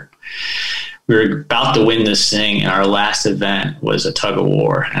were about to win this thing. And our last event was a tug of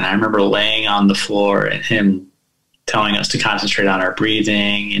war. And I remember laying on the floor and him telling us to concentrate on our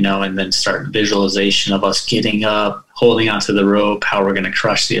breathing, and then start visualization of us getting up, holding onto the rope, how we're going to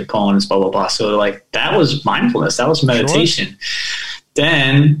crush the opponents, blah, blah, blah. So, like, that was mindfulness. That was meditation. Sure.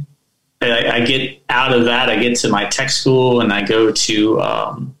 Then I get out of that. I get to my tech school and I go to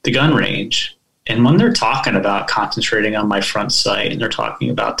the gun range. And when they're talking about concentrating on my front sight, and they're talking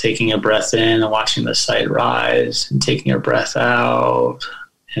about taking a breath in and watching the sight rise and taking a breath out,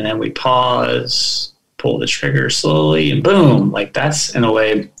 and then we pause, pull the trigger slowly, and boom, like, that's in a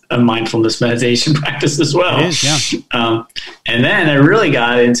way a mindfulness meditation practice as well. It is, yeah. And then I really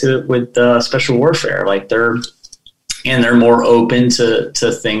got into it with special warfare. Like, they're more open to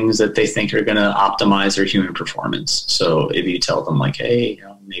things that they think are going to optimize their human performance. So if you tell them, like, hey,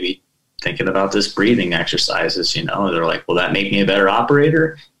 maybe thinking about this breathing exercises, they're like, will that make me a better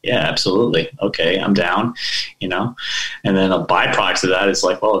operator? Yeah, absolutely. Okay, I'm down, and then a byproduct of that is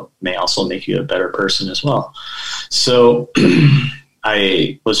like, well, it may also make you a better person as well. So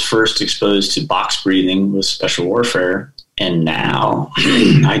I was first exposed to box breathing with special warfare. And now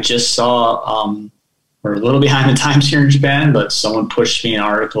I just saw, we're a little behind the times here in Japan, but someone pushed me an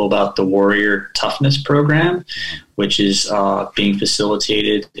article about the Warrior Toughness Program, which is being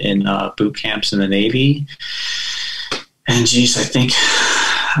facilitated in boot camps in the Navy. And geez, I think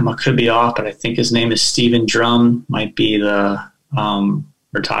I could be off, but I think his name is Stephen Drum, might be the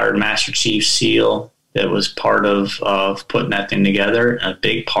retired Master Chief SEAL that was part of putting that thing together. A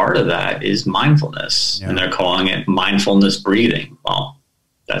big part of that is mindfulness, and they're calling it mindfulness breathing. Well,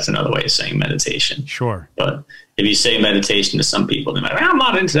 that's another way of saying meditation. Sure. But if you say meditation to some people, they're like, I'm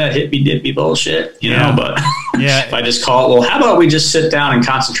not into that hippy dippy bullshit, know, but if I just call it, well, how about we just sit down and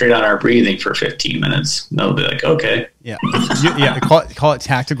concentrate on our breathing for 15 minutes? And they'll be like, okay. Yeah. Call it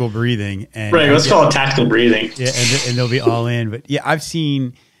tactical breathing. And, right. Let's call it tactical breathing. Yeah. And they'll be all in. But I've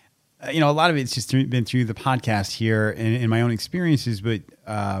seen a lot of it's just been through the podcast here and my own experiences, but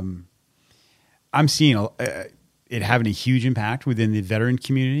I'm seeing it having a huge impact within the veteran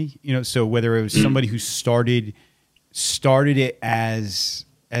community. So whether it was somebody who started it as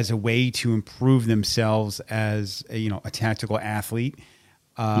a way to improve themselves as a tactical athlete,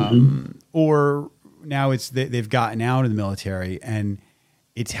 or now they've gotten out of the military and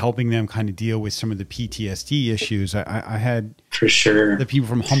it's helping them kind of deal with some of the PTSD issues. I had for sure the people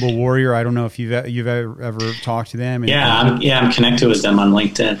from Humble Warrior. I don't know if you've ever talked to them. I'm connected with them on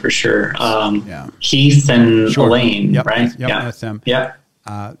LinkedIn for sure. Heath and Elaine, right? Yep, that's them. Yeah.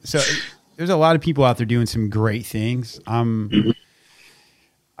 So there's a lot of people out there doing some great things.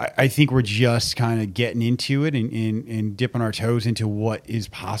 I think we're just kind of getting into it and dipping our toes into what is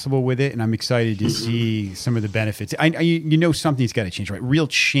possible with it. And I'm excited to see some of the benefits. Something's got to change, right? Real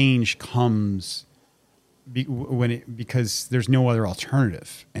change comes because there's no other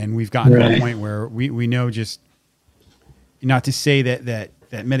alternative. And we've gotten to a point where we know, just not to say that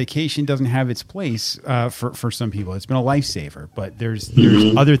medication doesn't have its place for some people. It's been a lifesaver, but there's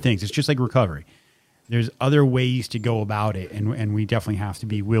other things. It's just like recovery. There's other ways to go about it, and we definitely have to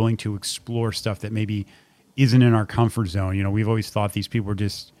be willing to explore stuff that maybe isn't in our comfort zone. We've always thought these people were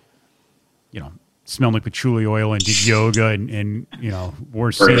just, smelling like patchouli oil and did yoga and wore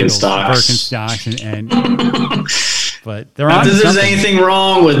Birkenstocks and but there not that there's anything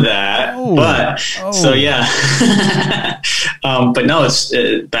wrong with that, so yeah. But no,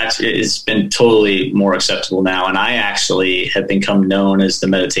 it's been totally more acceptable now, and I actually have become known as the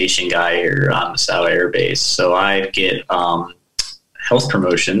meditation guy here on the South Air Base. So I get health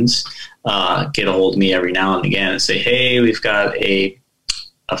promotions get a hold of me every now and again and say, "Hey, we've got a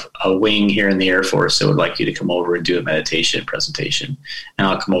wing here in the Air Force that would like you to come over and do a meditation presentation." And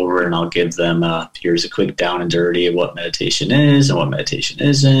I'll come over and I'll give them, here's a quick down and dirty of what meditation is and what meditation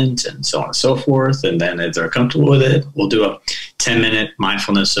isn't, and so on and so forth. And then if they're comfortable with it, we'll do a 10-minute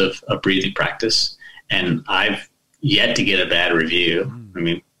mindfulness of breathing practice. And I've yet to get a bad review. I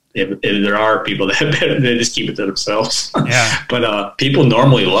mean, if there are people that they just keep it to themselves. Yeah. But people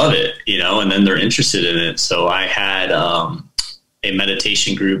normally love it, and then they're interested in it. So I had a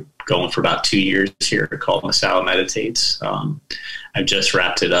meditation group going for about 2 years here called Masala Meditates. I've just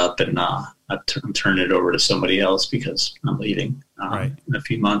wrapped it up, and I'm turning it over to somebody else because I'm leaving in a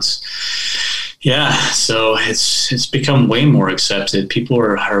few months. Yeah, so it's become way more accepted. People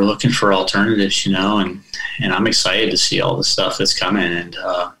are looking for alternatives, and I'm excited to see all the stuff that's coming. And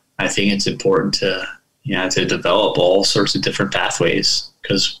I think it's important to develop all sorts of different pathways,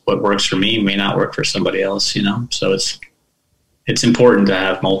 because what works for me may not work for somebody else, So it's important to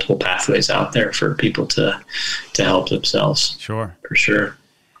have multiple pathways out there for people to help themselves. Sure. For sure.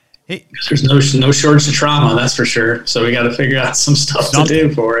 Hey, there's no shortage of trauma, that's for sure. So we got to figure out some stuff to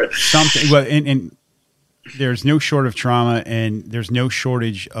do for it. Well, and there's no shortage of trauma, and there's no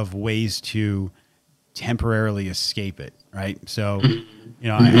shortage of ways to temporarily escape it. Right. So,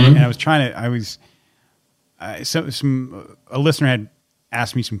 I was trying to, a listener had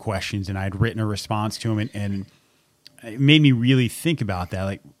asked me some questions, and I had written a response to him, and it made me really think about that.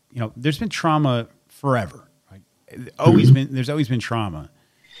 Like, there's been trauma forever. Right? There's always been trauma,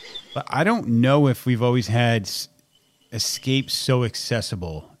 but I don't know if we've always had escape so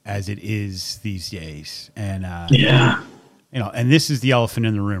accessible as it is these days. And, and this is the elephant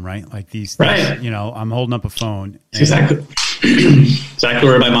in the room, right? Like these, I'm holding up a phone. Exactly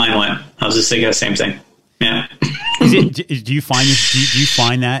where my mind went. I was just thinking the same thing. Yeah. Do you find this, do you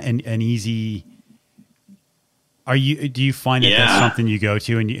find that an easy, do you find that that's something you go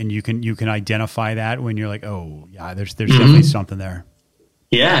to and you can identify that when you're like, oh yeah, there's definitely something there.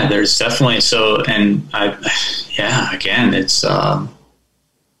 Yeah, there's definitely again, it's,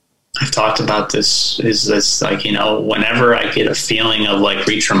 I've talked about this is like, whenever I get a feeling of like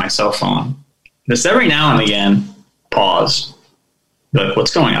reach for my cell phone, just every now and again, pause. Like,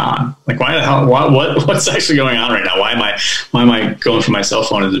 what's going on? Like, why the hell, what's actually going on right now? Why am I going for my cell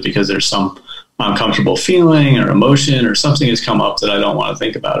phone? Is it because there's some uncomfortable feeling or emotion or something has come up that I don't want to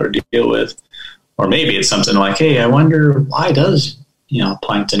think about or deal with? Or maybe it's something like, hey, I wonder why does,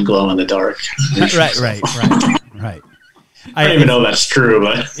 plankton glow in the dark? Right. I don't even know that's true,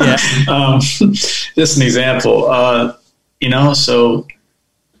 but just an example. So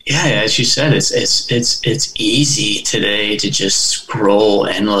yeah, as you said, it's easy today to just scroll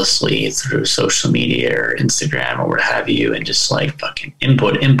endlessly through social media or Instagram or what have you, and just like fucking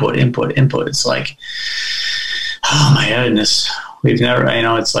input. It's like, oh my goodness, we've never,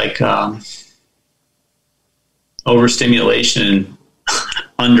 it's like overstimulation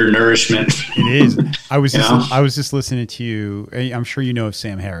undernourishment. It is. I was You know? just listening to you. I'm sure you know of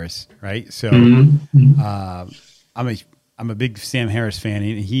Sam Harris, right? So I'm a big Sam Harris fan.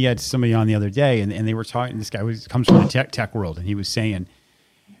 And he had somebody on the other day, and they were talking. This guy comes from the tech world, and he was saying,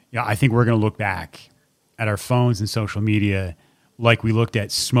 "Yeah, I think we're going to look back at our phones and social media like we looked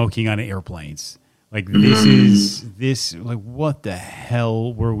at smoking on airplanes. Like this like what the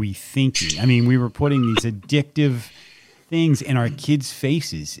hell were we thinking? I mean, we were putting these addictive things in our kids'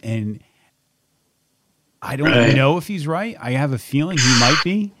 faces, and I don't know if he's right. I have a feeling he might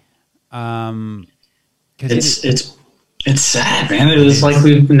be. It's sad, man. It was like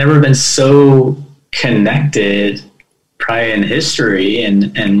we've never been so connected probably in history,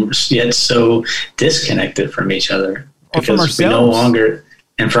 and yet so disconnected from each other because we no longer,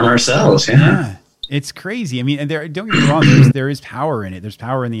 and from ourselves. Yeah. It's crazy. I mean, and don't get me wrong. There is power in it. There's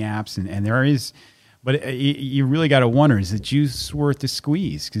power in the apps, and there is. But you really got to wonder: is the juice worth the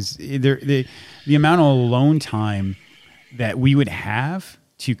squeeze? Because the amount of alone time that we would have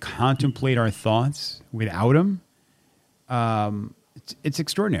to contemplate our thoughts without them, it's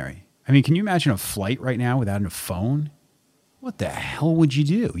extraordinary. I mean, can you imagine a flight right now without a phone? What the hell would you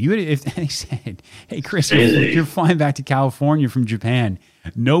do? You would if they said, "Hey, Chris, you're flying back to California from Japan.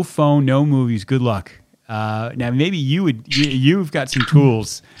 No phone, no movies. Good luck." Now maybe you've got some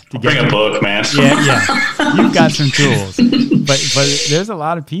tools to bring a book, man. Yeah, you've got some tools, but there's a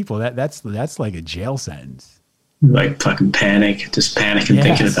lot of people that's like a jail sentence. Like fucking panic, just panicking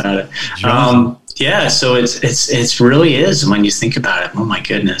thinking about it. So it's really is when you think about it. Oh my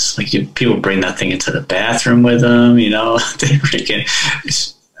goodness! Like people bring that thing into the bathroom with them. You know, they freaking.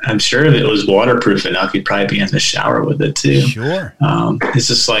 I'm sure if it was waterproof enough, you'd probably be in the shower with it too. Sure. It's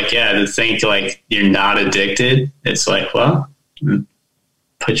just like, to think like you're not addicted. It's like, well,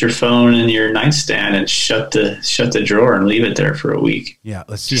 put your phone in your nightstand and shut the drawer and leave it there for a week. Yeah.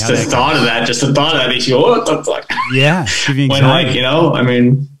 Let's see. Just the thought of that makes you go, what the fuck? Yeah. When I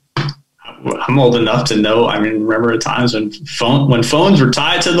mean, I'm old enough to know. I mean, remember times when phones were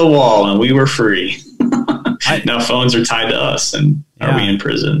tied to the wall and we were free. Now phones are tied to us, and are we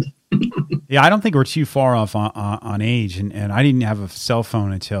imprisoned? Yeah, I don't think we're too far off on age, and I didn't have a cell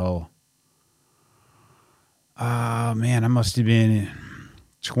phone until, I must have been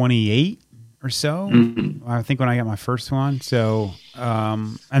 28 or so. Mm-hmm. I think when I got my first one. So,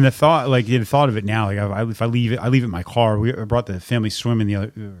 and the thought of it now, like if I leave it in my car. I brought the family swimming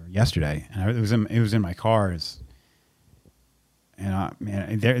yesterday, and it was in my car. And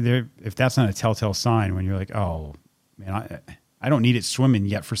if that's not a telltale sign when you're like, oh man, I don't need it swimming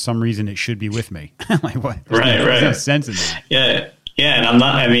yet. For some reason, it should be with me. Like what? There's no sense in that. Yeah. And I'm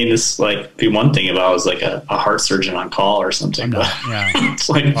not. I mean, it's like the one thing about was like a heart surgeon on call or something. It's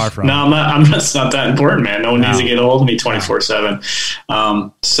like far from. No, I'm not. I'm just not that important, man. No one needs to get a hold of me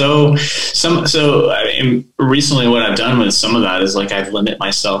 24/7. So I mean, recently, what I've done with some of that is like I've limited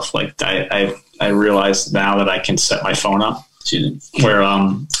myself. Like I realize now that I can set my phone up where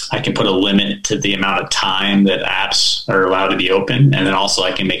I can put a limit to the amount of time that apps are allowed to be open, and then also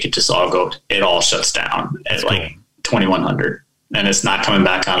I can make it just it all shuts down at like 2100, and it's not coming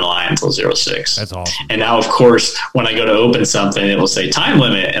back online until 06. That's awesome. And now, of course, when I go to open something, it will say time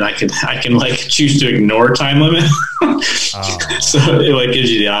limit, and I can like choose to ignore time limit. So it like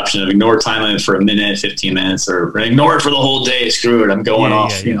gives you the option of ignore time limit for a minute, 15 minutes, or ignore it for the whole day. Screw it, I'm going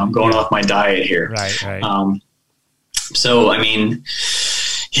off. I'm going off my diet here. Right. So, I mean,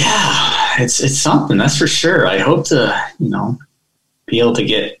 it's something, that's for sure. I hope to, be able to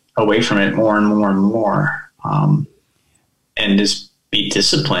get away from it more and more and more, and just be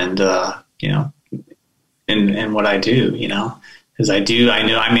disciplined, in what I do, because I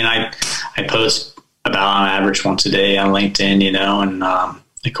post about on average once a day on LinkedIn, and,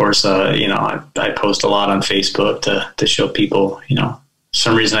 of course, I post a lot on Facebook to show people,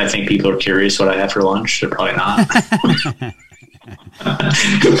 some reason I think people are curious what I have for lunch. They're probably not.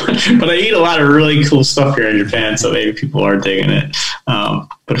 But I eat a lot of really cool stuff here in Japan, so maybe people are digging it. But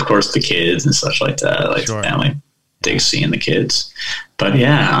of course, the kids and such like that, like the family digs seeing the kids. But I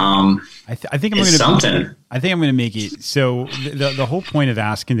think I'm going to something. I think I'm going to make it. So the whole point of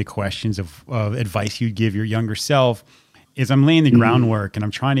asking the questions of advice you'd give your younger self is I'm laying the groundwork, and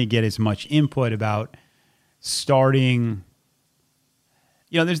I'm trying to get as much input about starting.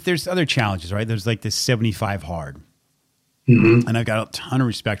 There's other challenges, right? There's like this 75 hard. Mm-hmm. And I've got a ton of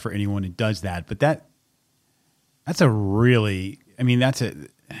respect for anyone who does that. But that's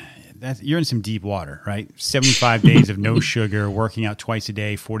you're in some deep water, right? 75 days of no sugar, working out twice a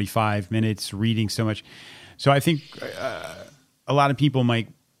day, 45 minutes, reading so much. So I think a lot of people might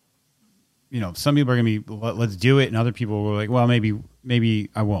some people are going to be, let's do it. And other people were like, well, maybe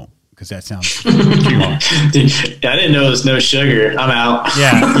I won't, because that sounds too hard. Dude, I didn't know there was no sugar. I'm out.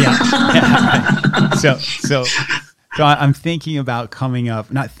 Yeah. So I'm thinking about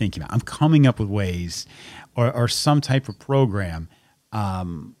I'm coming up with ways or some type of program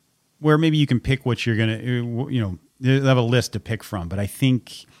where maybe you can pick what you're going to, they have a list to pick from. But I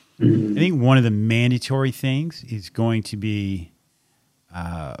think one of the mandatory things is going to be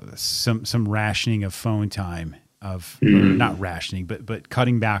some rationing of phone time, or not rationing, but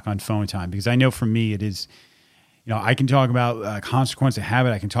cutting back on phone time. Because I know for me it is, I can talk about consequence of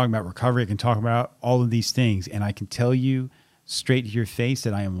habit. I can talk about recovery. I can talk about all of these things. And I can tell you straight to your face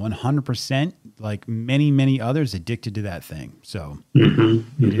that I am 100%, like many, many others, addicted to that thing. So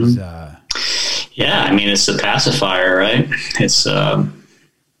it is... yeah, I mean, it's a pacifier, right? It's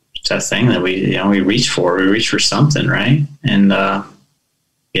that thing that we reach for. We reach for something, right? And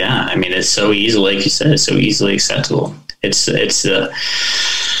yeah, I mean, it's so easy, like you said, it's so easily acceptable. It's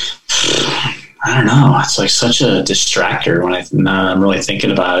I don't know. It's like such a distractor when I'm really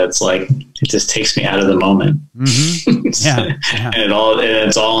thinking about it. It's like it just takes me out of the moment. Yeah. And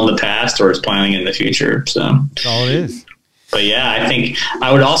it's all in the past, or it's planning in the future. So that's all it is. But yeah, I think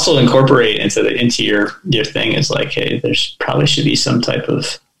I would also incorporate into your thing is like, hey, there's probably should be some type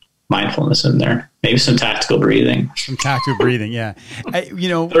of mindfulness in there. Maybe some tactical breathing. Yeah.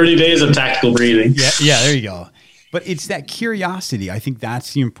 30 days of tactical breathing. Yeah, there you go. But it's that curiosity. I think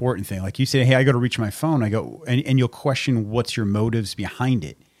that's the important thing. Like you say, hey, I got to reach my phone. I go, and you'll question what's your motives behind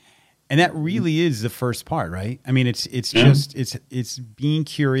it. And that really is the first part, right? I mean, it's being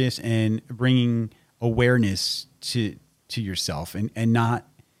curious and bringing awareness to yourself and not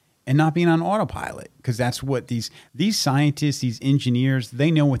being on autopilot, because that's what these scientists, these engineers,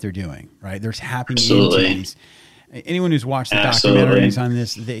 they know what they're doing, right? They're tapping into these. Anyone who's watched the documentaries on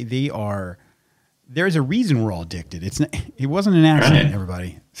this, they are. There's a reason we're all addicted. It wasn't an accident, right,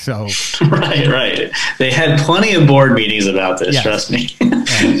 everybody. So right. They had plenty of board meetings about this. Yes. Trust me.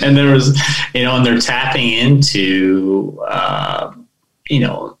 Yes. And there was, and they're tapping into,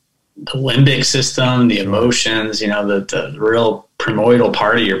 the limbic system, the emotions, the real primordial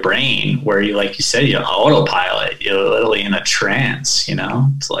part of your brain where you, like you said, you autopilot, you're literally in a trance,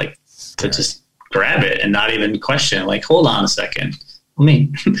 it's like to just grab it and not even question, like, hold on a second. Let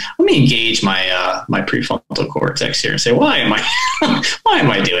me engage my my prefrontal cortex here and say, why am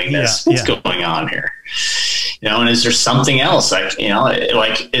I doing this? What's going on here? And is there something else? Like,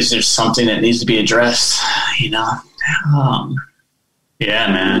 is there something that needs to be addressed? Yeah,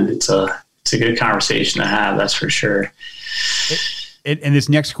 man, it's a good conversation to have. That's for sure. And this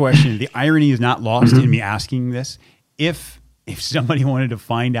next question, the irony is not lost in me asking this. If somebody wanted to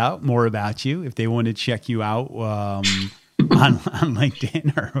find out more about you, if they wanted to check you out, on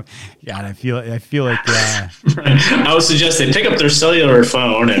LinkedIn, or God, I feel like I would suggest they pick up their cellular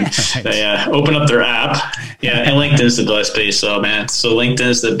phone and they open up their app. Yeah, and LinkedIn is the best place, man. So LinkedIn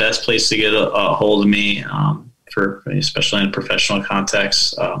is the best place to get a hold of me, for especially in professional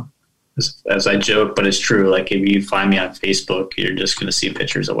context. As I joke, but it's true. Like if you find me on Facebook, you're just going to see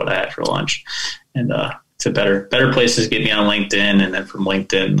pictures of what I had for lunch, and it's a better place to get me on LinkedIn, and then from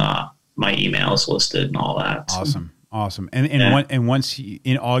LinkedIn, my email is listed and all that. Awesome. And once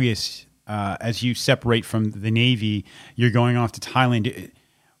in August, as you separate from the Navy, you're going off to Thailand.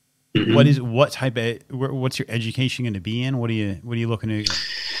 What's your education going to be in? What are you looking to?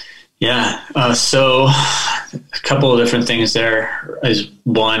 Yeah. So a couple of different things there is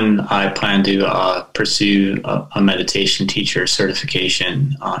one, I plan to pursue a meditation teacher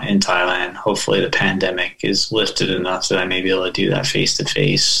certification in Thailand. Hopefully the pandemic is lifted enough that I may be able to do that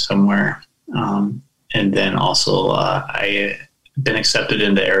face-to-face somewhere. And then also, I've been accepted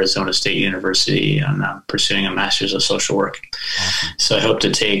into Arizona State University, and I'm pursuing a master's of social work. Awesome. So I hope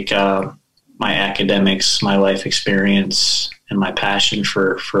to take my academics, my life experience, and my passion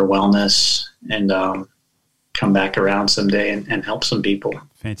for wellness, and come back around someday and help some people.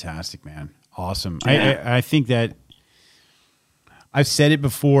 Fantastic, man. Awesome. Yeah. I think that I've said it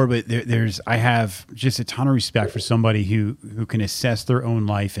before, but I have just a ton of respect for somebody who can assess their own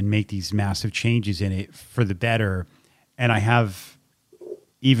life and make these massive changes in it for the better. And I have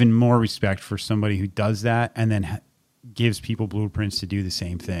even more respect for somebody who does that and then gives people blueprints to do the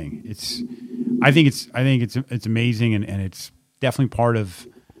same thing. I think it's amazing, and it's definitely part of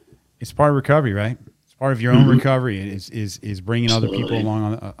recovery, right? It's part of your own recovery. Is bringing other people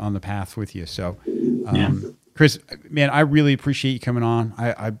along on the path with you. So, Chris, man, I really appreciate you coming on.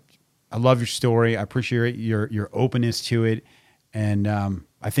 I love your story. I appreciate your openness to it, and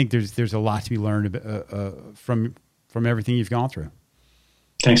I think there's a lot to be learned from everything you've gone through.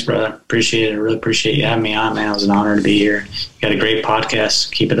 Thanks, brother. Appreciate it. I really appreciate you having me on, man. It was an honor to be here. You got a great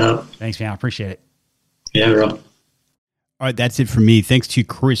podcast. Keep it up. Thanks, man. I appreciate it. Yeah, bro. All right, that's it for me. Thanks to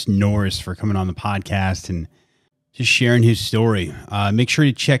Chris Norris for coming on the podcast and just sharing his story. Make sure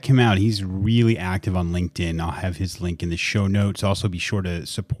to check him out. He's really active on LinkedIn. I'll have his link in the show notes. Also, be sure to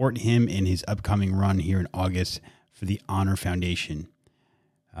support him in his upcoming run here in August for the Honor Foundation.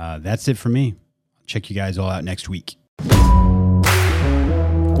 That's it for me. I'll check you guys all out next week.